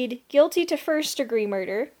plead guilty to first-degree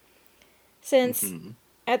murder, since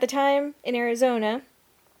at the time in Arizona,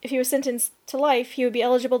 if he was sentenced to life, he would be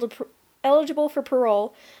eligible for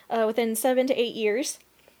parole within 7 to 8 years.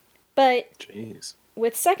 But Jeez.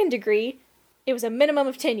 with second degree, it was a minimum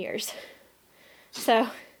of 10 years. So,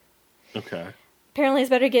 Okay. apparently it's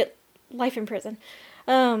better to get life in prison.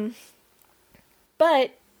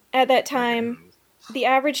 But at that time, the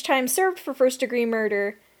average time served for first-degree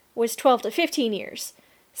murder was 12 to 15 years.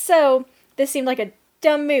 So, this seemed like a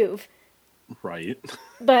dumb move. Right.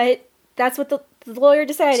 But that's what the lawyer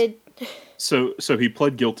decided. So he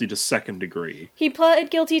pled guilty to second degree. He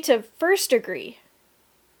pled guilty to first degree.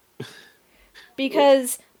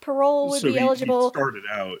 Because parole would be eligible. He started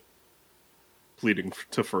out pleading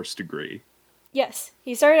to first degree. Yes,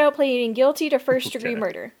 he started out pleading guilty to first-degree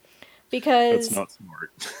murder. Because that's not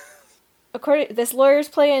smart. According, this lawyer's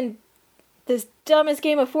playing this dumbest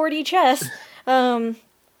game of 4D chess.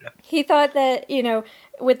 He thought that,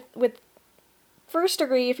 with first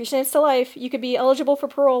degree, if you're sentenced to life, you could be eligible for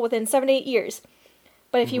parole within 7 to 8 years.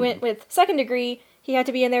 But if you went with second degree, he had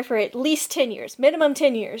to be in there for at least 10 years, minimum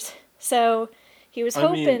 10 years. So he was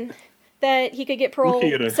hoping that he could get parole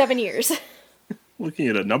 7 years. Looking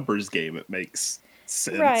at a numbers game, it makes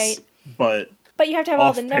sense. Right. But you have to have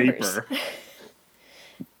all the numbers.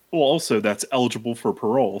 Well, also, that's eligible for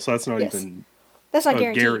parole, so that's not even that's not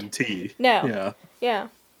a guarantee. No.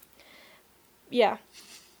 Yeah.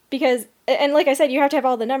 Because, and like I said, you have to have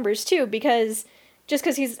all the numbers, too, because just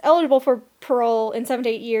because he's eligible for parole in 7 to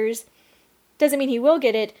 8 years doesn't mean he will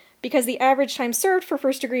get it, because the average time served for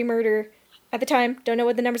first-degree murder at the time, don't know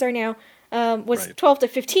what the numbers are now, was 12 to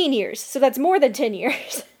 15 years. So that's more than 10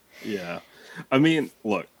 years. Yeah. I mean,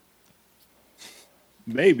 look.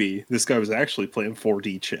 Maybe this guy was actually playing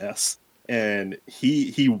 4D chess, and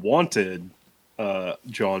he wanted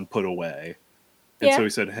John put away. And so he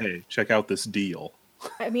said, hey, check out this deal.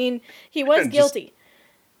 I mean, he was guilty.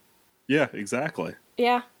 Yeah, exactly.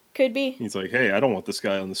 Yeah, could be. He's like, hey, I don't want this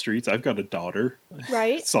guy on the streets. I've got a daughter.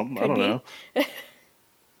 Right. Something, could I don't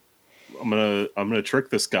know. I'm gonna trick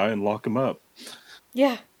this guy and lock him up.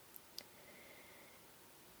 Yeah.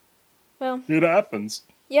 Well. It happens.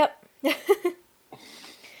 Yep.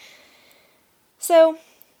 So,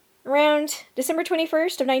 around December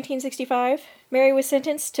 21st of 1965, Mary was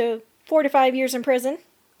sentenced to 4 to 5 years in prison.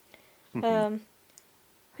 Her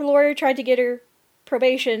lawyer tried to get her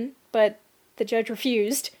probation, but the judge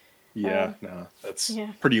refused. Yeah, no, that's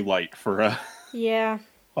pretty light for a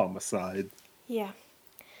homicide. Yeah.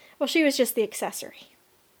 Well, she was just the accessory.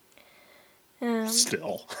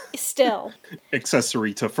 Still.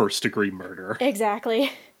 Accessory to first-degree murder.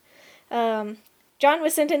 Exactly. John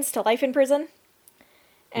was sentenced to life in prison.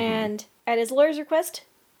 And at his lawyer's request,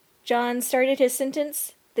 John started his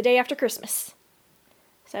sentence the day after Christmas.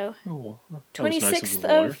 So, 26th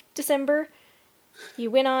of December, he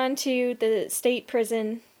went on to the state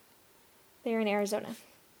prison there in Arizona.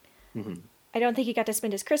 I don't think he got to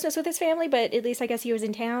spend his Christmas with his family, but at least I guess he was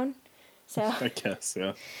in town. So I guess,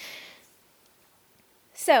 yeah.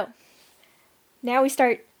 So, now we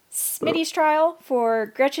start Smitty's trial for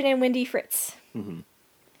Gretchen and Wendy Fritz.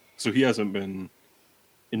 So he hasn't been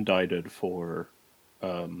indicted for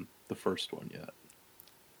the first one yet.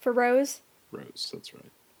 For Rose? Rose, that's right.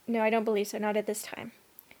 No, I don't believe so. Not at this time.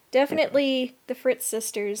 Definitely the Fritz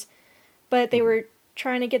sisters, but they were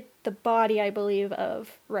trying to get the body, I believe,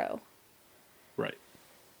 of Roe. Right.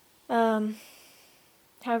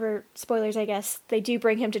 However, spoilers, I guess, they do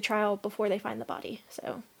bring him to trial before they find the body.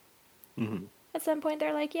 So, at some point,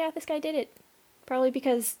 they're like, yeah, this guy did it. Probably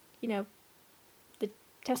because, the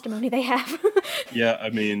testimony they have. Yeah, I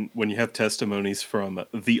mean, when you have testimonies from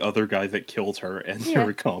the other guy that killed her and their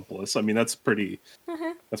accomplice, I mean, that's pretty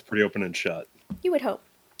open and shut. You would hope.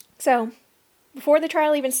 So, before the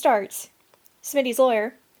trial even starts, Smitty's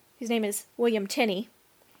lawyer, whose name is William Tenney.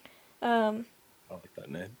 I like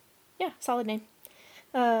that name. Yeah, solid name.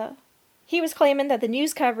 He was claiming that the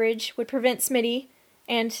news coverage would prevent Smitty,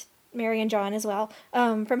 and Mary and John as well,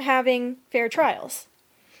 from having fair trials.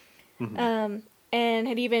 And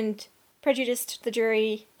had even prejudiced the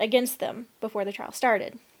jury against them before the trial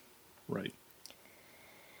started. Right.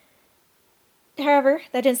 However,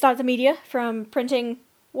 that didn't stop the media from printing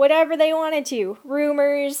whatever they wanted to.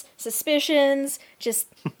 Rumors, suspicions, just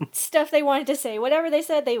stuff they wanted to say. Whatever they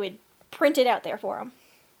said, they would print it out there for them.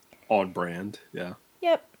 On brand, yeah.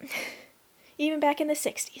 Yep. even back in the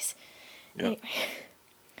 60s. Yep.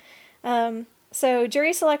 Anyway. So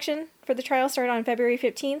jury selection for the trial started on February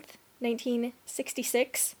 15th,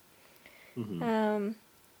 1966.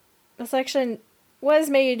 The selection was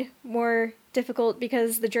made more difficult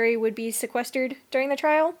because the jury would be sequestered during the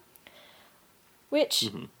trial, which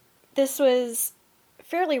this was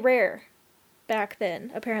fairly rare back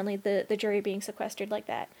then, apparently, the jury being sequestered like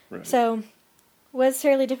that. Right. So it was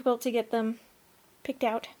fairly difficult to get them picked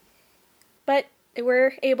out. But they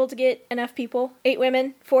were able to get enough people, 8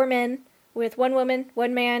 women, 4 men, with 1 woman,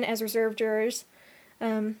 1 man as reserve jurors.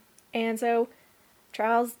 And so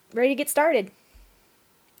trial's ready to get started.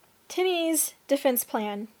 Timmy's defense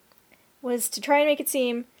plan was to try and make it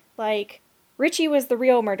seem like Richie was the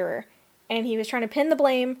real murderer, and he was trying to pin the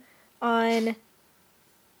blame on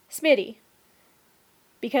Schmid,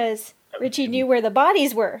 because Richie knew where the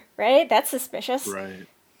bodies were, right? That's suspicious. Right.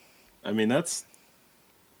 I mean, it's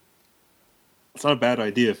not a bad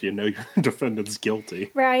idea if you know your defendant's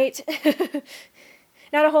guilty. Right.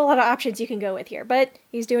 Not a whole lot of options you can go with here, but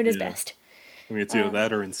he's doing his best. I mean, it's either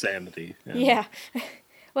that or insanity. Yeah.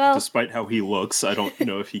 Well, despite how he looks, I don't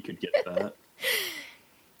know if he could get that.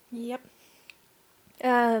 Yep.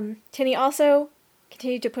 Tinney also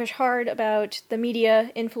continued to push hard about the media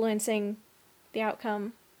influencing the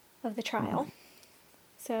outcome of the trial.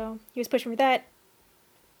 So he was pushing for that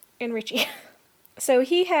and Richie. So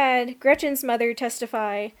he had Gretchen's mother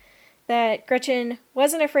testify that Gretchen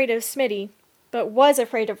wasn't afraid of Schmid, but was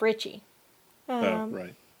afraid of Richie.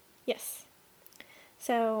 Right. Yes.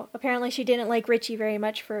 So apparently she didn't like Richie very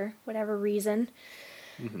much for whatever reason.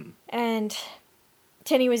 And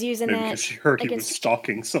Tinney was using Maybe that because she heard against... he was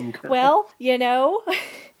stalking some girl. Well,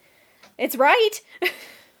 it's right.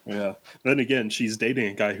 Yeah. Then again, she's dating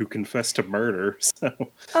a guy who confessed to murder, so...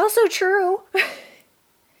 Also true.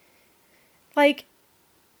 Like,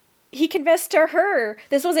 he confessed to her.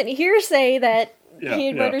 This wasn't hearsay that he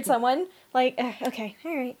had murdered someone. Like, okay,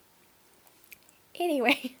 alright.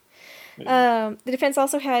 Anyway. The defense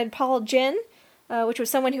also had Paul Ginn, which was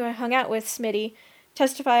someone who hung out with Schmid,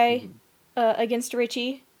 testify against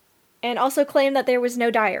Richie, and also claim that there was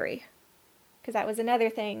no diary. Because that was another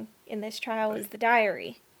thing in this trial, was the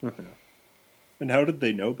diary. And how did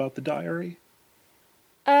they know about the diary?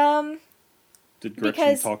 Did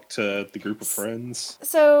Gretchen talk to the group of friends?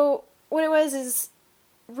 So, what it was is,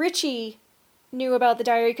 Richie knew about the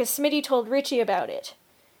diary because Schmid told Richie about it.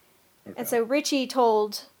 Okay. And so Richie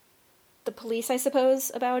told the police, I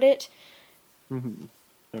suppose, about it.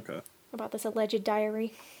 Okay. About this alleged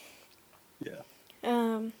diary. Yeah.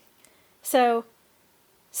 So,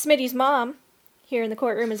 Schmid's mom, here in the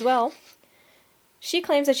courtroom as well, she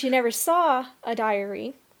claims that she never saw a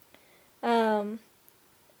diary, and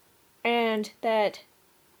that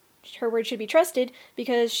her word should be trusted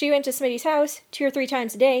because she went to Schmid's house 2 or 3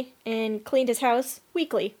 times a day and cleaned his house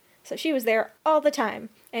weekly. So she was there all the time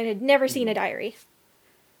and had never seen a diary.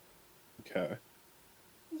 Okay.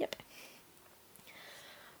 Yep.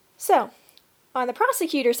 So, on the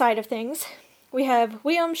prosecutor side of things, we have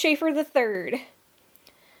William Schaefer III.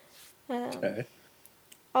 Okay.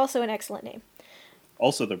 Also an excellent name.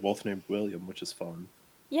 Also, they're both named William, which is fun.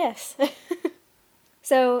 Yes.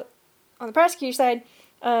 So, on the prosecutor side,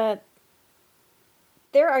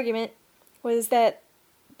 their argument was that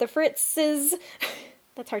the Fritzes,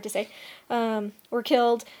 that's hard to say, were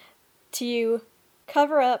killed to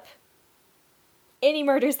cover up any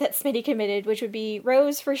murders that Schmid committed, which would be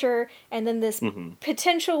Rose for sure, and then this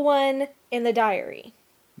potential one in the diary.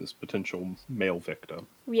 This potential male victim.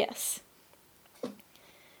 Yes.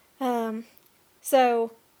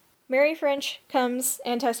 So, Mary French comes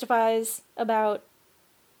and testifies about,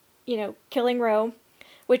 killing Roe,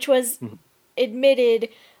 which was admitted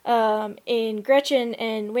in Gretchen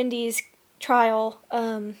and Wendy's trial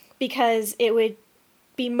because it would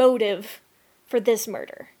be motive for this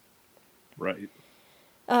murder. Right.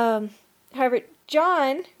 However,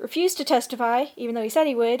 John refused to testify, even though he said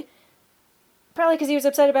he would, probably because he was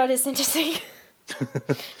upset about his sentencing.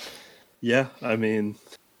 Yeah, I mean,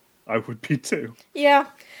 I would be too. Yeah,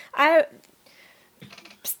 I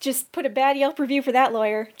just put a bad Yelp review for that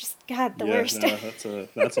lawyer. Just, God, the worst. No,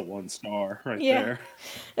 that's a 1 star right there.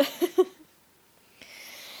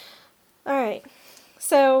 Alright,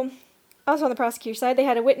 so, also on the prosecutor's side, they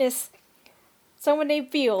had a witness, someone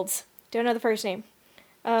named Fields. Don't know the first name.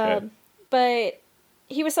 Okay. But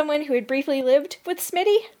he was someone who had briefly lived with Schmid.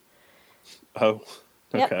 Oh,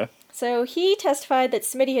 okay. Yep. So he testified that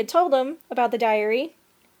Schmid had told him about the diary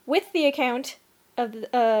with the account of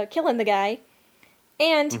killing the guy,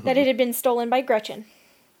 and that it had been stolen by Gretchen.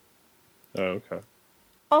 Oh, okay.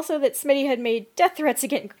 also that Smitty had made death threats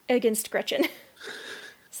against Gretchen.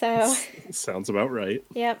 So... Sounds about right.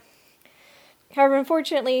 Yep. However,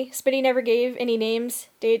 unfortunately, Smitty never gave any names,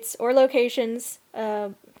 dates, or locations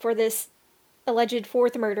for this alleged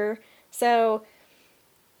fourth murder, so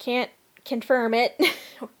can't confirm it.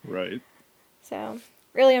 Right. So,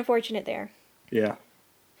 really unfortunate there. Yeah.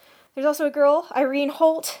 There's also a girl, Irene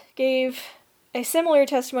Holt, gave a similar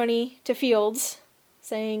testimony to Fields,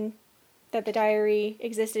 saying that the diary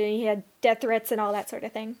existed and he had death threats and all that sort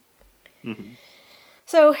of thing. Mm-hmm.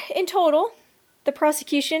 So, in total, the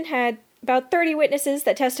prosecution had about 30 witnesses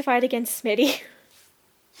that testified against Smitty.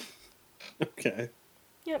 Okay.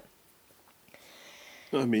 Yep.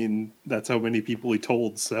 I mean, that's how many people he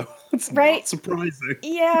told, so it's right? Not surprising.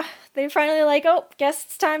 Yeah, they're finally like, oh, guess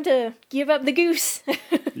it's time to give up the goose.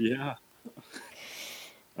 Yeah.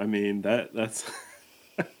 I mean, that's...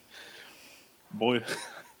 Boy,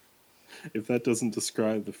 if that doesn't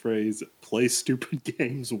describe the phrase, play stupid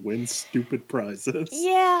games, win stupid prizes.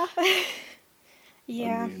 Yeah.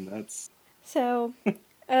 Yeah. I mean, that's... So,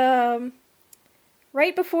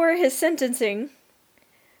 right before his sentencing,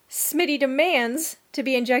 Smitty demands to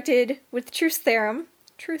be injected with truth serum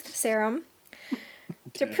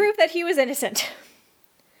to prove that he was innocent.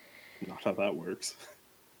 Not how that works.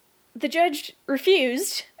 The judge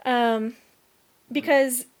refused,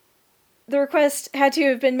 because the request had to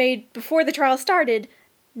have been made before the trial started,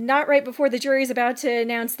 not right before the jury's about to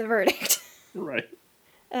announce the verdict. Right.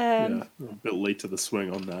 Yeah, a bit late to the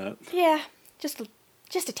swing on that. Yeah, just a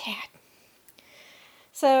tad.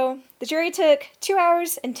 So, the jury took 2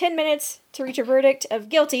 hours and 10 minutes to reach a verdict of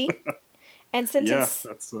guilty and sentence...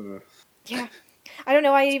 Yeah, that's... Yeah. I don't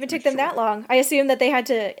know why it even took them that long. I assumed that they had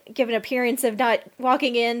to give an appearance of not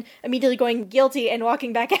walking in, immediately going guilty, and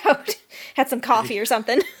walking back out. Had some coffee or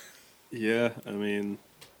something. Yeah, I mean...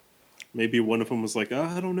 Maybe one of them was like,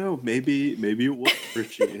 I don't know, maybe it was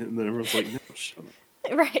Richie. And then everyone's like, no, shut up.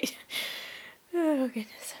 Right. Oh,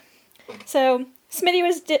 goodness. So, Smitty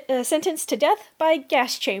was sentenced to death by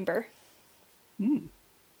gas chamber. Hmm.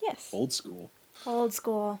 Yes. Old school. Old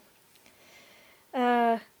school.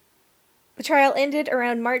 The trial ended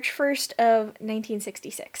around March 1st of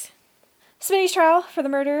 1966. Smitty's trial for the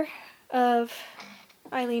murder of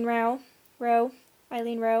Eileen Rowe.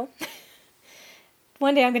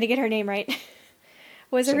 One day I'm going to get her name right.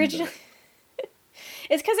 Was originally...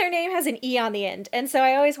 It's because her name has an E on the end, and so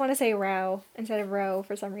I always want to say Rowe instead of Rowe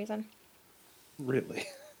for some reason. Really?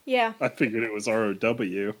 Yeah. I figured it was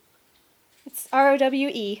R-O-W. It's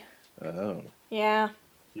R-O-W-E. Oh. Yeah.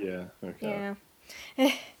 Yeah, okay.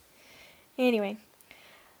 Yeah. Anyway.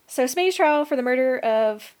 So Smitty's trial for the murder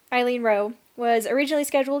of Eileen Rowe was originally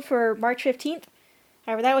scheduled for March 15th.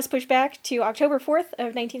 However, that was pushed back to October 4th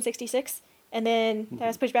of 1966, and then that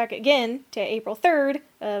was pushed back again to April 3rd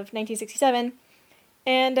of 1967.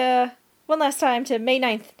 And one last time to May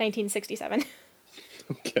 9th, 1967.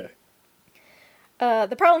 Okay.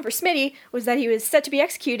 The problem for Smitty was that he was set to be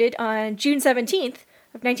executed on June 17th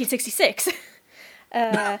of 1966.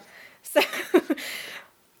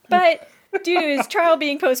 But due to his trial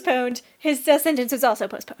being postponed, his death sentence was also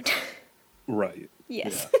postponed. Right.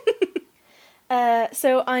 Yes. Yeah.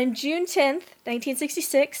 So on June 10th,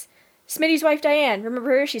 1966, Smitty's wife Diane, remember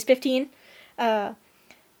her? She's 15.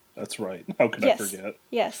 That's right. How could I forget?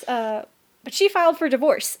 Yes. But she filed for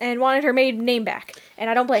divorce and wanted her maiden name back, and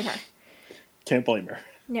I don't blame her. Can't blame her.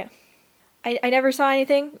 No. I never saw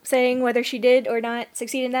anything saying whether she did or not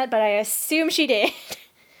succeed in that, but I assume she did.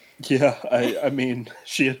 Yeah, I mean,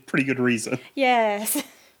 she had pretty good reason. Yes.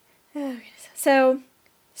 Oh, so,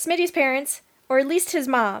 Smitty's parents, or at least his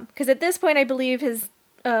mom, because at this point I believe his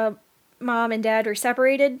mom and dad were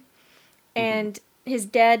separated, and his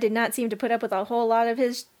dad did not seem to put up with a whole lot of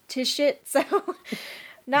his shit, so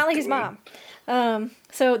not like his mom.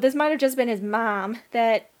 So this might have just been his mom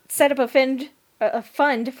that set up a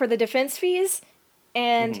fund for the defense fees,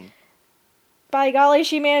 and by golly,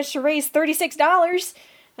 she managed to raise $36,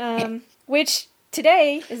 which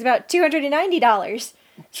today is about $290.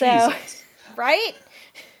 So, Jesus. Right?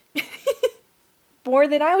 More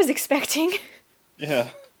than I was expecting. Yeah.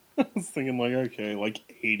 I was thinking like, okay, like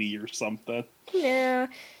 80 or something. Yeah.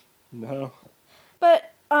 No.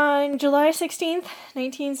 But on July 16th,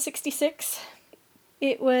 1966,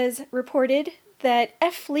 it was reported that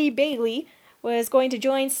F. Lee Bailey was going to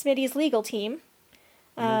join Smitty's legal team.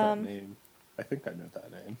 I know that name. I think I know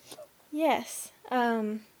that name. Yes.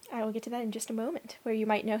 I will get to that in just a moment, where you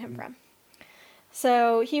might know him from.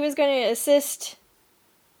 So he was going to assist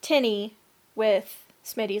Tinney with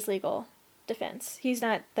Smitty's legal defense. He's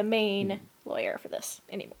not the main lawyer for this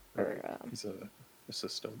anymore. Right. He's an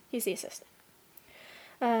assistant. He's the assistant.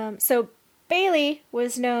 So Bailey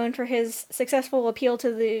was known for his successful appeal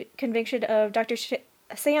to the conviction of Dr.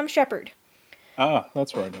 Sam Shepard. Ah,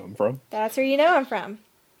 that's where I know him from. That's where you know him from.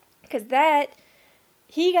 Because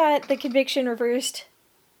he got the conviction reversed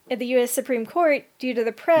at the U.S. Supreme Court due to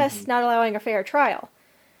the press not allowing a fair trial.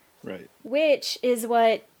 Right. Which is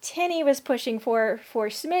what Tenney was pushing for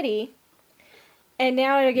Schmid. And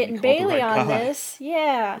now they're getting Bailey on this.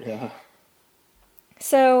 Yeah. Yeah.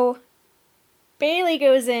 So Bailey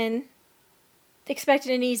goes in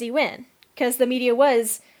expecting an easy win. Because the media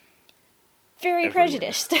was very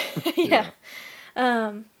prejudiced. Yeah.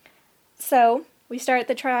 So we start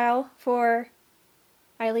the trial for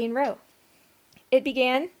Eileen Rowe. It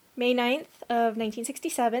began May 9th of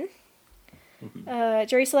 1967.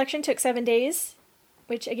 Jury selection took 7 days,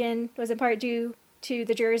 which again was in part due to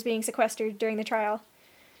the jurors being sequestered during the trial.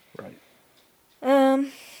 Right.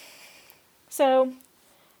 So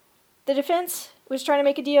the defense was trying to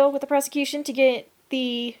make a deal with the prosecution to get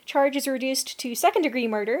the charges reduced to second-degree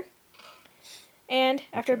murder. And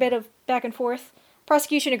after a bit of back and forth,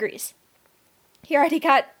 prosecution agrees. He already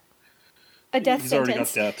got a death sentence. He's already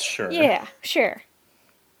got death, sure. Yeah, sure.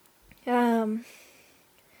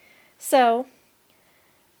 So,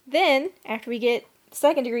 then, after we get the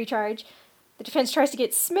second-degree charge, the defense tries to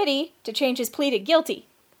get Schmid to change his plea to guilty.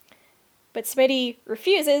 But Schmid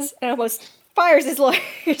refuses and almost fires his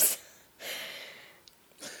lawyers.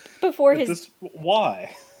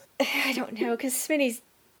 Why? I don't know, because Schmid's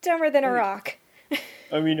dumber than a rock.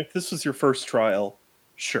 I mean, if this was your first trial,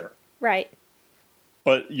 sure. Right.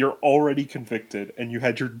 But you're already convicted, and you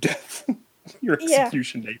had your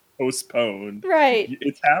execution date postponed. Right.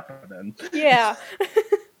 It's happening. Yeah.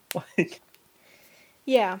 Like.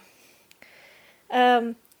 Yeah.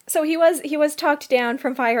 So he was talked down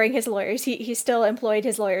from firing his lawyers. He still employed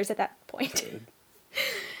his lawyers at that point.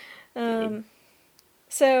 Good.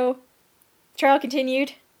 So trial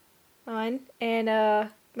continued on, and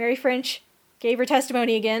Mary French gave her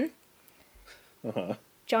testimony again.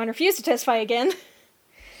 John refused to testify again.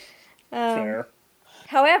 Fair.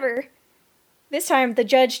 However, this time the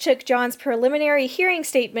judge took John's preliminary hearing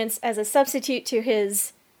statements as a substitute to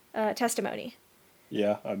his testimony.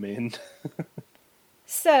 Yeah, I mean.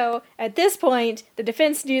 So, at this point, the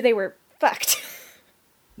defense knew they were fucked.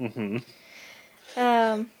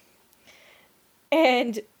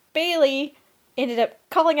 And Bailey ended up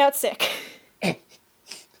calling out sick.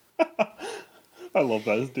 I love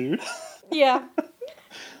that dude. Yeah.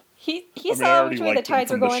 He saw which way the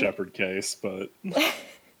tides were going. The Shepard case, but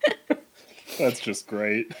that's just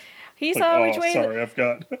great. He saw which way. Sorry,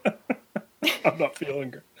 I'm not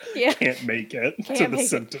feeling good. Yeah. Can't make it to the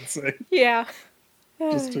sentencing. Yeah.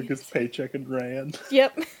 Just took his paycheck and ran.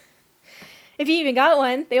 Yep. If he even got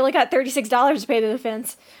one, they only got $36 to pay the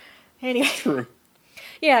defense. Anyway. True.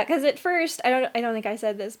 Yeah, because at first, I don't think I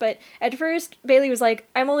said this, but at first Bailey was like,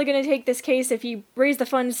 "I'm only going to take this case if you raise the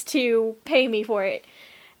funds to pay me for it,"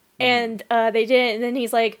 and they didn't. And then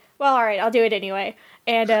he's like, "Well, all right, I'll do it anyway."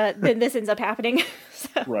 And then this ends up happening.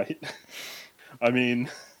 So. Right. I mean,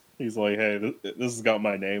 he's like, "Hey, this has got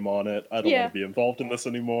my name on it. I don't want to be involved in this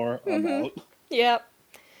anymore. I'm out." Yep.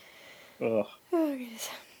 Ugh. Oh, goodness.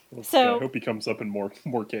 So I hope he comes up in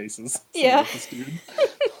more cases. Yeah. This dude.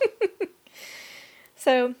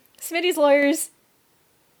 So Schmid's lawyers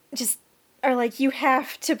just are like, "You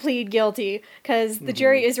have to plead guilty because the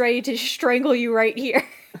jury is ready to strangle you right here."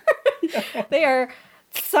 They are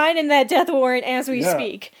signing that death warrant as we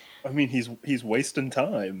speak. I mean, he's wasting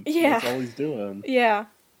time. Yeah. That's all he's doing. Yeah.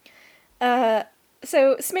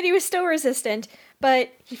 So Schmid was still resistant,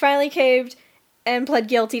 but he finally caved and pled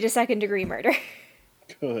guilty to second-degree murder.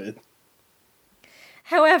 Good.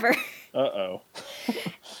 However. Uh-oh.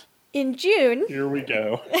 In June. Here we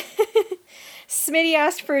go. Schmid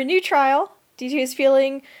asked for a new trial due to his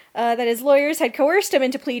feeling that his lawyers had coerced him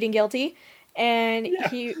into pleading guilty, and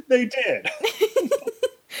they did.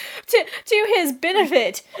 to his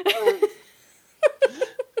benefit.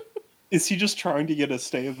 Is he just trying to get a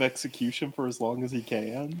stay of execution for as long as he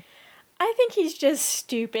can? I think he's just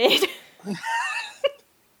stupid.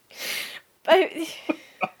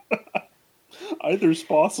 Either's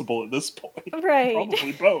possible at this point. Right.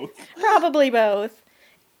 Probably both. Probably both.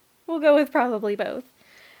 We'll go with probably both.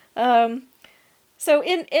 So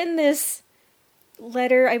in this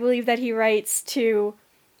letter, I believe that he writes to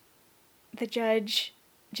the judge,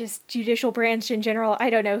 just judicial branch in general. I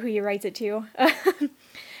don't know who he writes it to.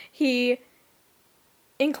 He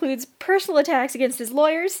includes personal attacks against his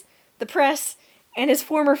lawyers, the press, and his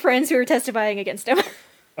former friends who are testifying against him.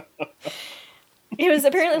 It was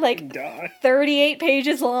apparently like 38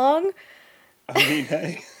 pages long. I mean,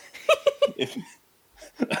 hey,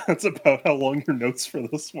 That's about how long your notes for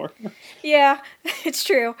this were. Yeah, it's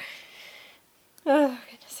true. Oh,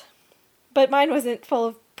 goodness. But mine wasn't full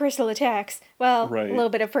of personal attacks. Well, Right. a little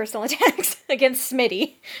bit of personal attacks against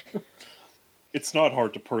Schmid. It's not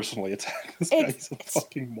hard to personally attack this guy. He's a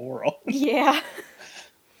fucking moron. Yeah.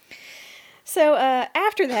 So,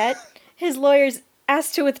 after that, his lawyers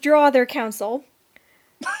asked to withdraw their counsel,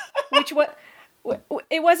 which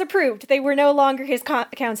it was approved. They were no longer his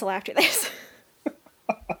counsel after this.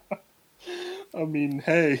 I mean,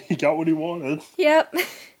 hey, he got what he wanted. Yep.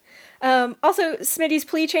 Also, Smitty's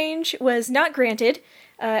plea change was not granted,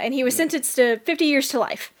 and he was sentenced to 50 years to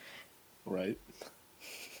life. Right.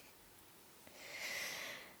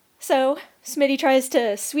 So, Smitty tries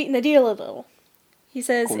to sweeten the deal a little. He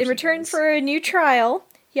says, in return for a new trial,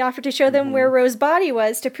 he offered to show them where Rose's body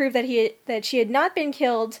was to prove that she had not been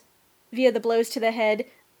killed via the blows to the head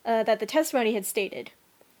that the testimony had stated.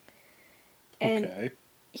 And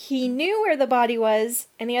he knew where the body was,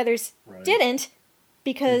 and the others didn't,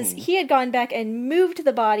 because he had gone back and moved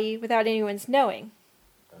the body without anyone's knowing.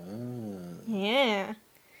 Yeah.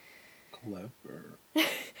 Clever.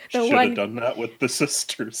 Should have done that with the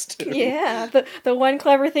sisters, too. Yeah, the one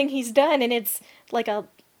clever thing he's done, and it's like a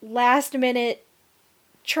last-minute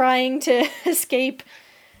trying to escape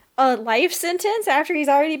a life sentence after he's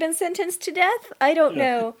already been sentenced to death? I don't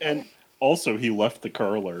know. And also, he left the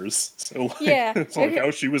curlers, so it's like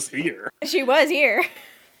how she was here. She was here.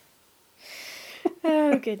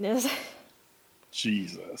 Oh, goodness.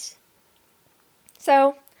 Jesus.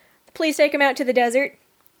 So, the police take him out to the desert,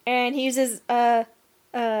 and he uses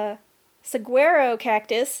saguaro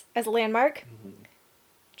cactus as a landmark.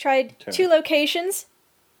 Tried 2 locations,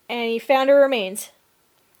 and he found her remains.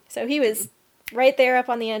 So he was right there up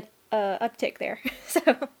on the uptick there.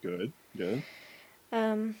 So Good.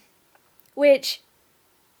 Which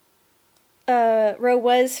Ro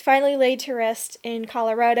was finally laid to rest in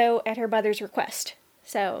Colorado at her mother's request.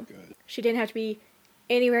 So she didn't have to be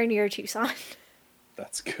anywhere near Tucson.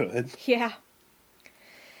 That's good. Yeah.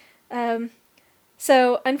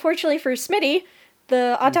 So, unfortunately for Smitty,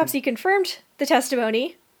 the autopsy confirmed the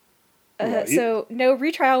testimony, so no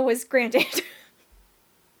retrial was granted.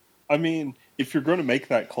 I mean, if you're going to make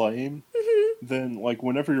that claim, then, like,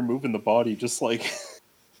 whenever you're moving the body, just, like,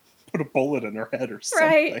 put a bullet in her head or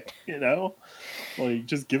something, right. You know? Like,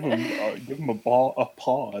 just give him a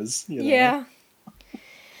pause, you know? Yeah.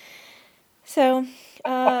 So,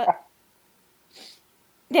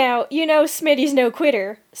 now, you know Smitty's no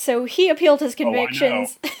quitter, so he appealed his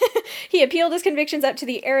convictions. He appealed his convictions up to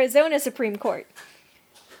the Arizona Supreme Court.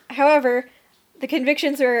 However, the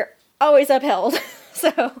convictions were always upheld,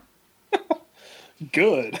 so...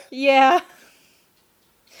 Good. Yeah.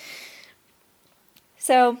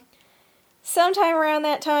 So, sometime around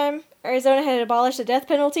that time, Arizona had abolished the death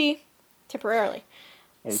penalty temporarily.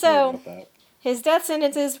 So, his death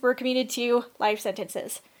sentences were commuted to life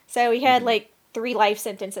sentences. So he had, 3 life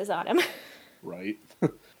sentences on him. Right.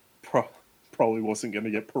 Probably wasn't going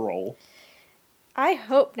to get parole. I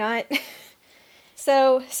hope not.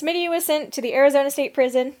 So, Smitty was sent to the Arizona State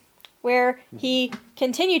Prison, where he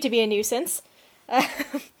continued to be a nuisance.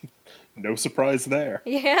 No surprise there.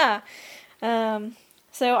 Yeah.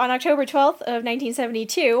 So, on October 12th of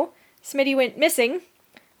 1972, Smitty went missing,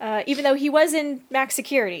 even though he was in max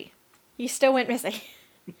security. He still went missing.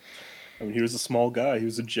 I mean, he was a small guy. He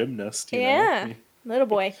was a gymnast, you know? Little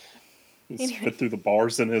boy. He fit through the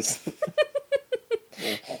bars in his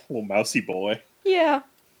little mousy boy. Yeah.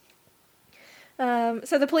 So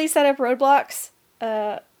the police set up roadblocks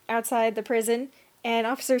outside the prison, and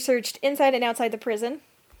officers searched inside and outside the prison.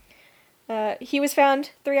 He was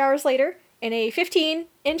found 3 hours later in a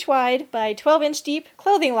 15-inch wide by 12-inch deep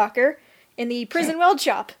clothing locker in the prison weld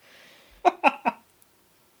shop.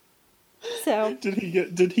 So did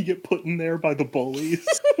he get put in there by the bullies?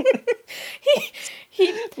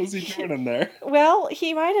 Was he doing in there? Well,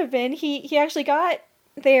 he might have been. He actually got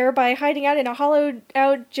there by hiding out in a hollowed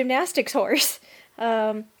out gymnastics horse,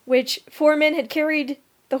 which foreman had carried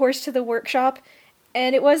the horse to the workshop,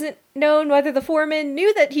 and it wasn't known whether the foreman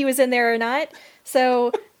knew that he was in there or not.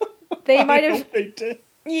 So they might have. They did.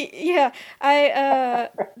 Yeah,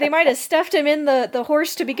 they might have stuffed him in the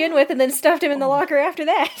horse to begin with, and then stuffed him in the locker after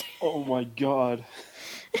that. Oh my god!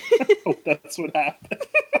 I hope that's what happened.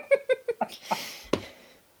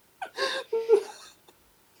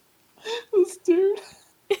 This dude,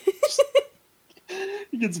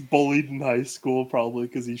 he gets bullied in high school probably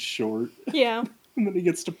because he's short. Yeah, and then he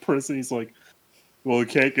gets to prison. He's like, "Well, it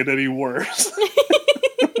can't get any worse."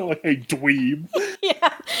 Like, hey, dweeb. Yeah.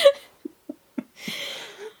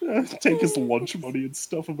 Take his lunch money and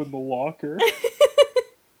stuff him in the locker.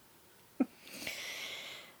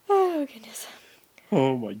 Oh, goodness.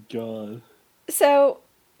 Oh my god. So,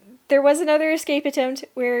 there was another escape attempt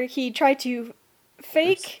where he tried to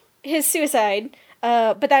fake his suicide,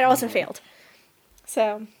 but that also failed.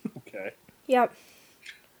 So. Okay. Yep.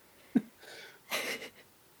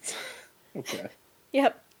 Okay.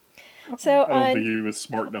 Yep. So I don't think he was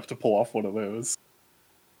smart enough to pull off one of those.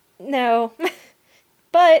 No.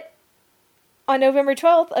 But on November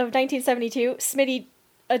 12th of 1972, Smitty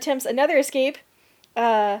attempts another escape,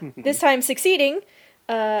 this time succeeding.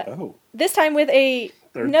 This time with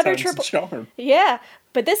another triple charm. Yeah,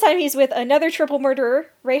 but this time he's with another triple murderer,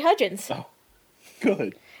 Ray Hudgens. Oh,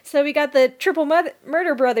 good. So we got the triple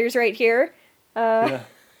murder brothers right here. Yeah.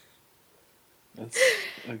 That's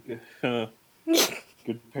a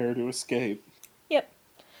good pair to escape. Yep.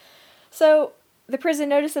 So the prison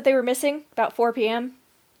noticed that they were missing about 4 p.m.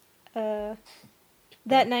 That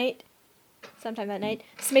night. Sometime that night,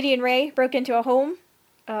 Smitty and Ray broke into a home,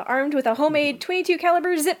 armed with a homemade .22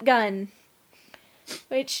 caliber zip gun.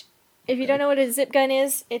 Which, if you don't know what a zip gun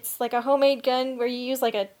is, it's like a homemade gun where you use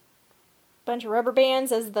like a bunch of rubber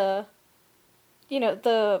bands as the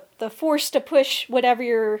force to push whatever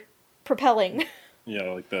you're propelling. Yeah,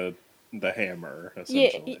 like the hammer,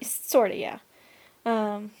 essentially. Yeah, sort of, yeah.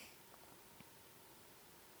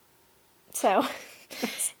 So,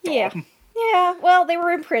 yeah. Yeah, well, they were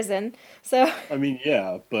in prison, so... I mean,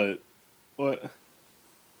 yeah, but what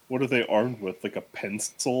are they armed with? Like a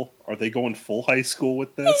pencil? Are they going full high school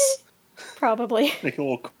with this? Probably. Make a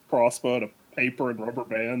little crossbow out of paper and rubber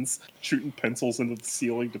bands, shooting pencils into the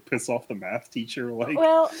ceiling to piss off the math teacher. Like,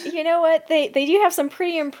 well, you know what? They do have some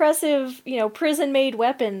pretty impressive, prison-made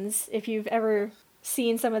weapons, if you've ever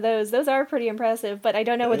seen some of those. Those are pretty impressive, but I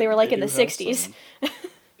don't know what they were like in the 60s.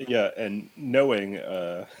 Yeah, and knowing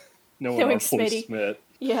our boy Schmid,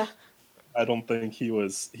 yeah, I don't think he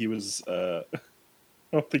was I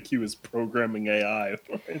don't think he was programming AI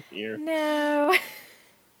in here. No.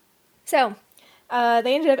 So,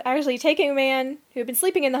 they ended up actually taking a man who had been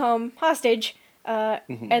sleeping in the home hostage,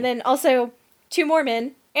 and then also 2 more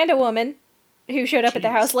men and a woman who showed up at the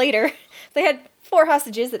house later. They had 4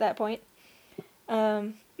 hostages at that point.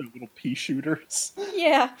 They're little pea shooters.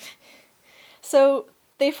 Yeah. So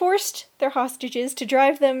they forced their hostages to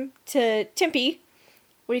drive them to Tempe,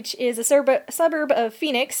 which is a suburb of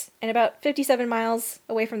Phoenix and about 57 miles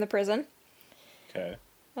away from the prison. Okay.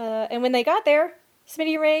 And when they got there,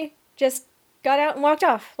 Smitty and Ray just got out and walked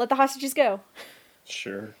off, let the hostages go.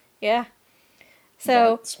 Sure. Yeah.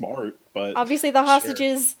 So not smart, but obviously the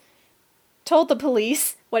hostages told the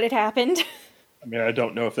police what had happened. I mean, I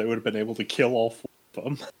don't know if they would have been able to kill all 4 of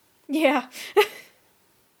them. Yeah.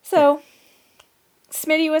 So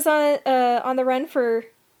Smitty was on the run for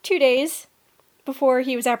 2 days before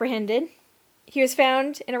he was apprehended. He was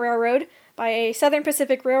found in a railroad by a Southern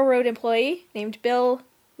Pacific Railroad employee named Bill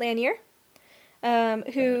Lanier,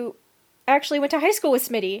 who actually went to high school with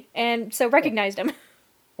Smitty, and so recognized him.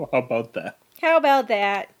 Well, how about that? How about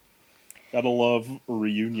that? Gotta love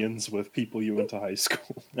reunions with people you went to high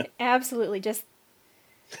school with. Absolutely, just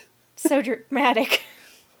so dramatic.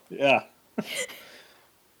 Yeah.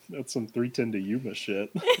 That's some 310 to Yuma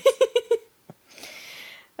shit.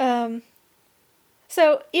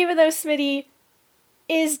 So even though Smitty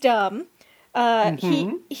is dumb,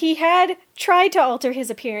 he had tried to alter his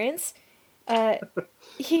appearance.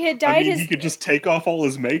 He had dyed he could just take off all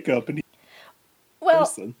his makeup and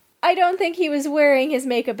person. I don't think he was wearing his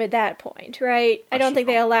makeup at that point, right? I don't think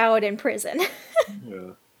they allow it in prison.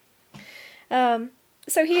 Yeah.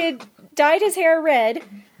 So he had dyed his hair red,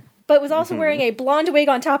 but was also wearing a blonde wig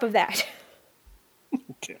on top of that.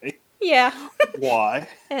 Okay. Yeah. Why?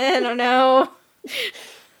 I don't know.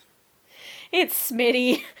 It's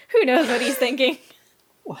Smitty. Who knows what he's thinking?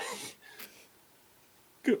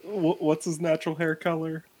 What's his natural hair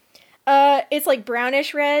color? It's like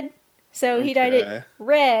brownish red. So he dyed it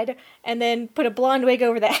red and then put a blonde wig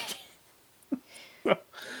over that.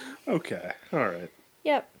 Okay. All right.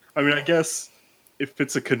 Yep. I mean, I guess if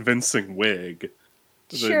it's a convincing wig,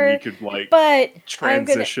 sure, then you could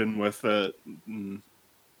transition with it. I'm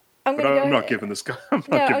not giving this guy. I'm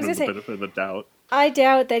not giving him the benefit of the doubt. I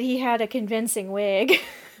doubt that he had a convincing wig.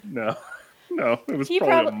 No, it was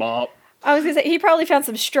probably a mop. I was gonna say he probably found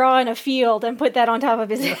some straw in a field and put that on top of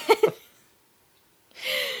his head.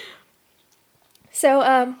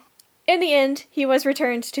 So, in the end, he was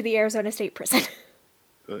returned to the Arizona State Prison.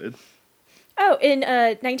 Good. Oh, in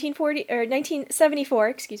 1974,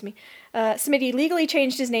 excuse me, Smitty legally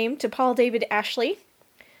changed his name to Paul David Ashley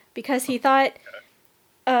because he thought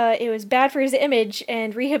it was bad for his image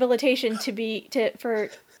and rehabilitation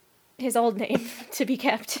for his old name to be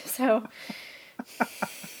kept. So,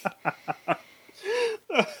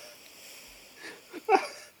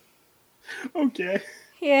 Okay.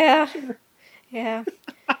 Yeah. Yeah.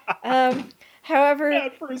 However,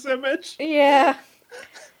 Bad for his image. yeah.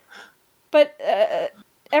 But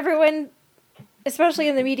everyone, especially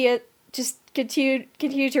in the media, just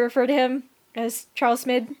continue to refer to him as Charles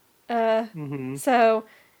Schmid. So,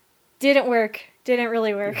 didn't work. Didn't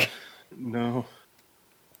really work. No.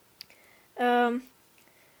 Oh,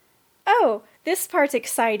 this part's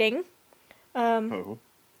exciting. Oh.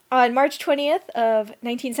 On March 20th of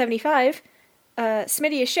 1975,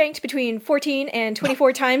 Smitty is shanked between 14 and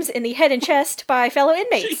 24 times in the head and chest by fellow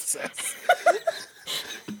inmates. Jesus.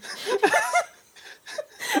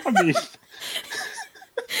 I mean...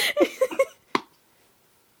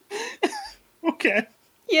 Okay.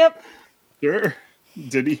 Yep. Sure.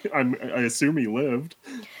 Did he? I assume he lived.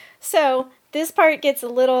 So, this part gets a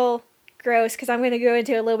little gross because I'm going to go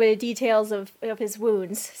into a little bit of details of his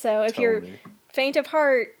wounds. So, if you're faint of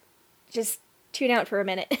heart, just tune out for a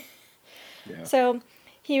minute. Yeah. So,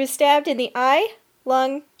 he was stabbed in the eye,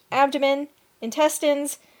 lung, abdomen,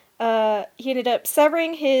 intestines. He ended up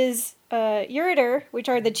severing his ureter, which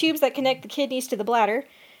are the tubes that connect the kidneys to the bladder,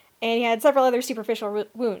 and he had several other superficial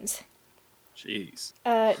wounds. Jeez.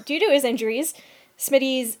 Due to his injuries,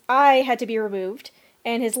 Smitty's eye had to be removed,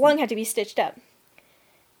 and his lung had to be stitched up.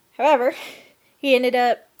 However, he ended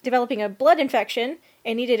up developing a blood infection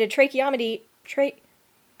and needed a tracheotomy.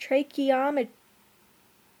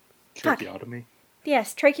 Tracheotomy?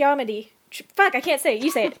 Yes, tracheotomy. Fuck, I can't say it.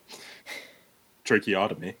 You say it.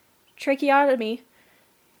 Tracheotomy. Tracheotomy.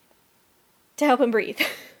 To help him breathe.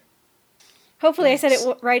 Hopefully Thanks. I said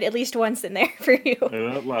it right at least once in there for you.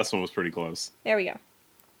 That last one was pretty close. There we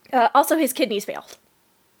go. Also, his kidneys failed.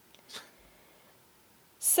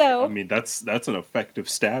 So... I mean, that's an effective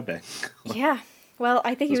stabbing. Yeah. Well,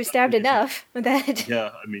 I think he was stabbed enough that...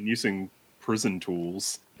 Yeah, I mean, using prison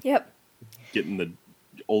tools. Yep. Getting the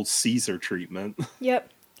old Caesar treatment.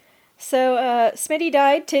 Yep. So, Smitty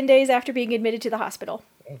died 10 days after being admitted to the hospital.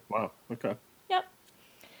 Oh, wow. Okay. Yep.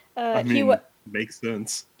 I mean, makes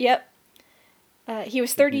sense. Yep. He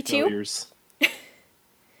was 32.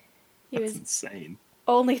 That's insane.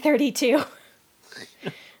 Only 32.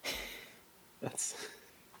 That's...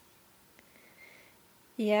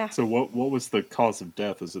 Yeah. So what was the cause of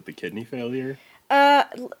death? Was it the kidney failure?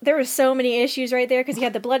 There were so many issues right there because he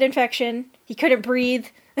had the blood infection. He couldn't breathe.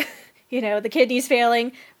 The kidneys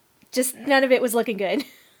failing. Just none of it was looking good.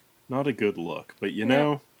 Not a good look, but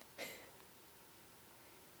know,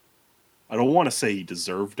 I don't want to say he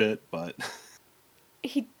deserved it, but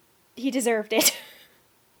he deserved it.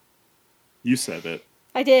 You said it.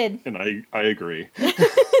 I did. And I agree.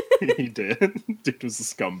 He did. Dude was a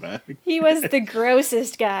scumbag. He was the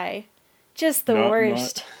grossest guy. Just the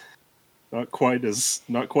worst. Not quite as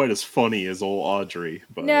funny as old Audrey,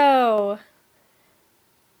 but no.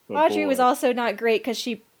 Audrey was also not great because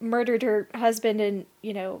she murdered her husband and,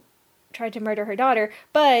 tried to murder her daughter,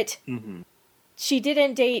 but she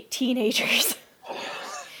didn't date teenagers.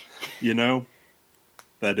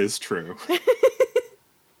 That is true.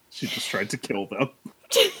 She just tried to kill them.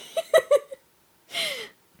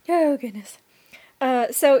 Oh, goodness.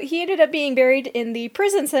 So he ended up being buried in the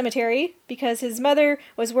prison cemetery because his mother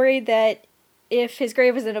was worried that if his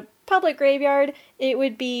grave was in a public graveyard, it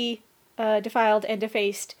would be defiled and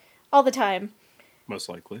defaced all the time. Most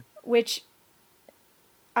likely. Which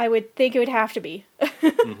I would think it would have to be.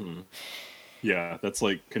 Yeah, that's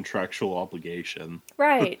like contractual obligation.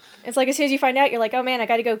 Right. It's like as soon as you find out, you're like, oh man, I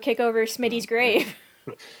gotta go kick over Smitty's grave.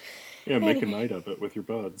 Yeah, make a night of it with your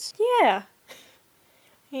buds. Yeah.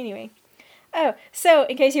 Anyway. Oh, so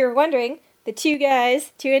in case you were wondering, the two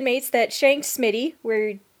inmates that shanked Smitty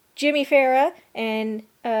were Jimmy Farah and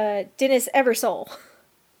Dennis Eversole.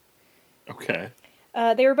 Okay.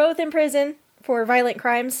 They were both in prison for violent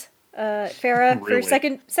crimes. Farah Really?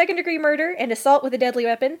 for second degree murder and assault with a deadly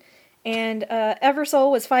weapon, and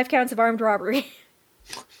Eversole was 5 counts of armed robbery.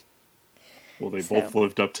 Well, they both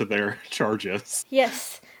lived up to their charges.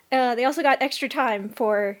 Yes. They also got extra time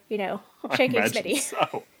for, shanking Smitty.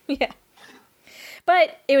 So. Yeah.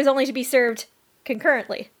 But it was only to be served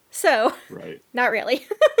concurrently. So, right. Not really.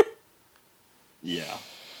 Yeah.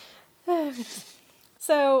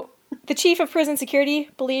 So, the chief of prison security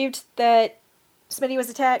believed that Smitty was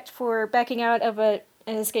attacked for backing out of an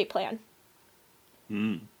escape plan.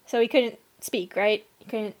 So he couldn't speak, right? He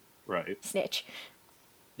couldn't snitch.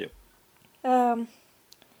 Yep. So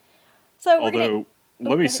although,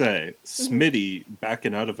 let me say, Smitty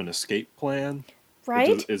backing out of an escape plan,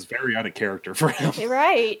 Right? Is very out of character for him.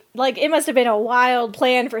 Right. Like, it must have been a wild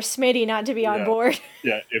plan for Schmid not to be on board.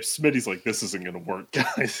 Yeah, if Smitty's like, this isn't going to work,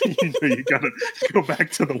 guys, you got to go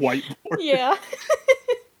back to the whiteboard. Yeah.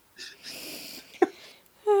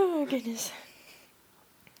 Oh, goodness.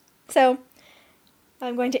 So,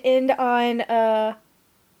 I'm going to end on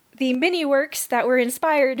the mini works that were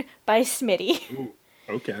inspired by Smitty. Ooh,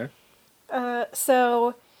 okay.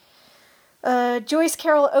 Joyce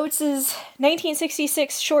Carol Oates'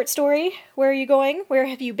 1966 short story, Where Are You Going? Where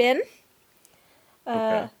Have You Been?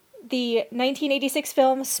 Okay. The 1986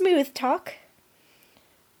 film Smooth Talk.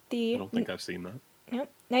 I don't think I've seen that. Yep.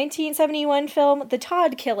 1971 film The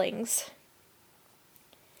Todd Killings.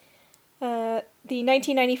 The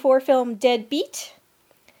 1994 film Dead Beat.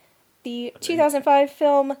 The 2005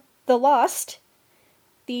 film The Lost.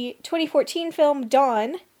 The 2014 film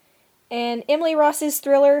Dawn. And Emily Ross's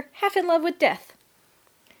thriller Half in Love with Death.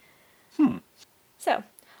 So,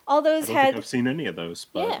 all those I don't think I've seen any of those,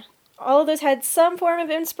 but... Yeah. All of those had some form of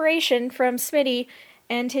inspiration from Smitty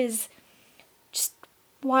and his just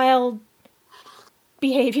wild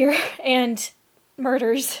behavior and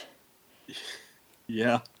murders.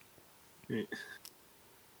 Yeah.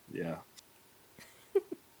 Yeah.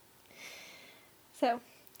 So,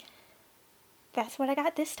 that's what I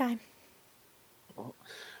got this time. Well,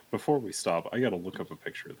 before we stop, I gotta look up a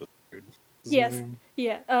picture of this dude. Yes.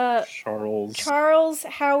 Yeah. Charles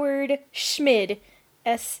Howard Schmid.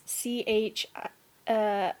 SCHIMID.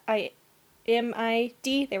 There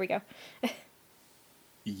we go.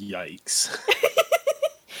 Yikes.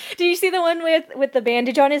 Do you see the one with the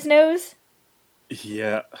bandage on his nose?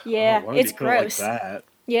 Yeah. Yeah, why would it's he put it gross. like that?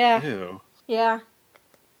 Yeah. Ew. Yeah.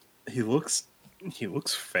 He looks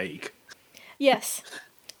fake. Yes.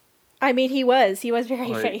 I mean, he was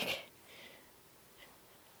very fake.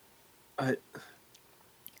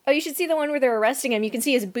 Oh, you should see the one where they're arresting him. You can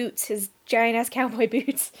see his boots, his giant-ass cowboy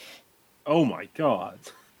boots. Oh my god.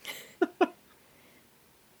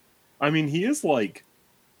 I mean, he is, like,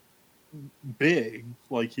 big.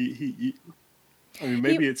 Like, he I mean,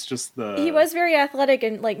 maybe it's just the... He was very athletic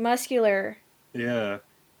and, like, muscular. Yeah.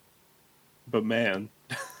 But man.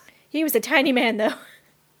 He was a tiny man, though.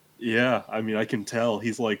 Yeah, I mean, I can tell.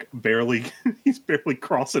 He's, like, barely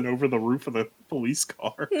crossing over the roof of the police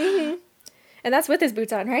car. Mm-hmm. And that's with his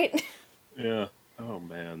boots on, right? Yeah. Oh,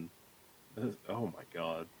 man. Oh, my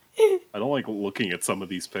God. I don't like looking at some of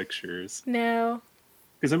these pictures. No.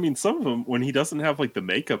 Because, I mean, some of them, when he doesn't have, like, the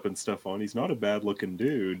makeup and stuff on, he's not a bad-looking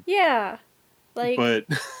dude. Yeah. Like... But,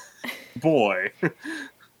 boy.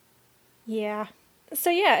 Yeah.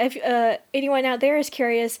 So, yeah, if anyone out there is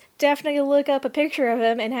curious, definitely look up a picture of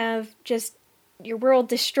him and have just your world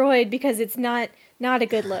destroyed because it's not a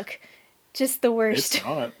good look. Just the worst. It's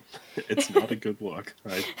not. It's not a good look.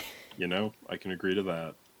 I can agree to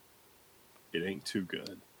that. It ain't too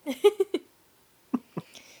good.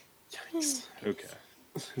 Yikes. Okay.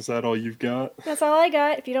 Is that all you've got? That's all I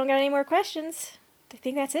got. If you don't got any more questions, I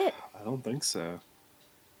think that's it. I don't think so.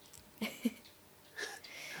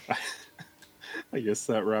 I guess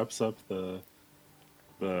that wraps up the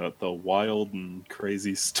wild and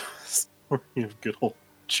crazy story of good old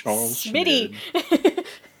Charles Schmid.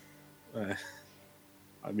 I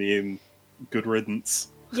mean, good riddance.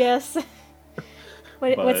 Yes.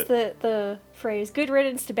 What's the phrase? Good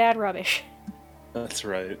riddance to bad rubbish. That's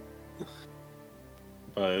right.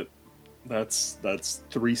 But that's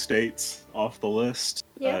 3 states off the list.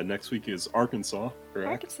 Yeah. Next week is Arkansas,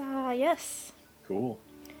 correct? Arkansas, yes. Cool.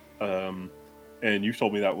 And you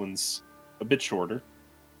told me that one's a bit shorter.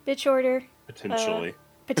 Bit shorter. Potentially.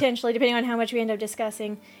 Potentially, depending on how much we end up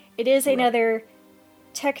discussing. It is another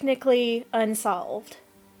technically unsolved.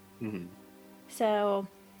 Mm-hmm. So...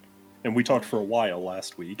 And we talked for a while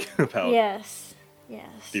last week about yes.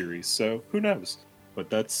 theories, so who knows? But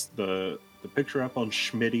that's the picture up on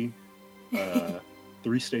Schmitty.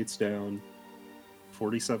 3 states down,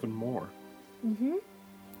 47 more. Mm-hmm.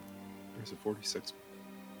 Or is it 46?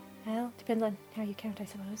 Well, depends on how you count, I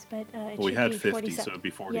suppose. But it we had 50, 47. so it'd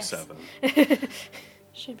be 47. Yes.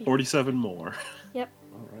 Should be 47 more. Yep.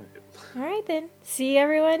 All right. All right then. See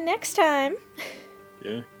everyone next time.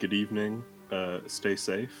 Yeah. Good evening. Stay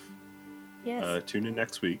safe. Yes. Tune in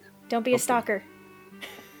next week. Don't be a stalker.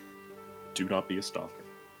 Do not be a stalker.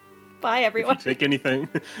 Bye, everyone. If you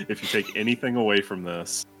take anything away from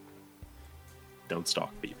this, don't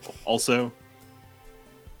stalk people. Also,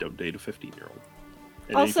 don't date a 15-year-old.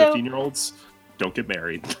 And also, any 15-year-olds, don't get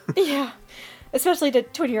married. Yeah, especially to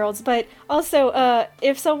 20-year-olds. But also,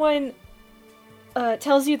 if someone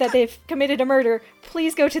tells you that they've committed a murder,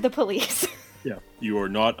 please go to the police. Yeah, you are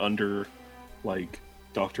not under, like,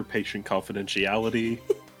 doctor-patient confidentiality.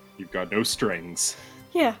 You've got no strings.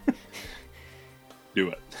 Yeah. Do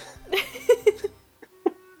it.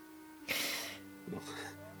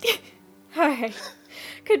 All right.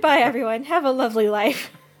 Goodbye, everyone. Have a lovely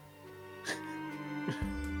life.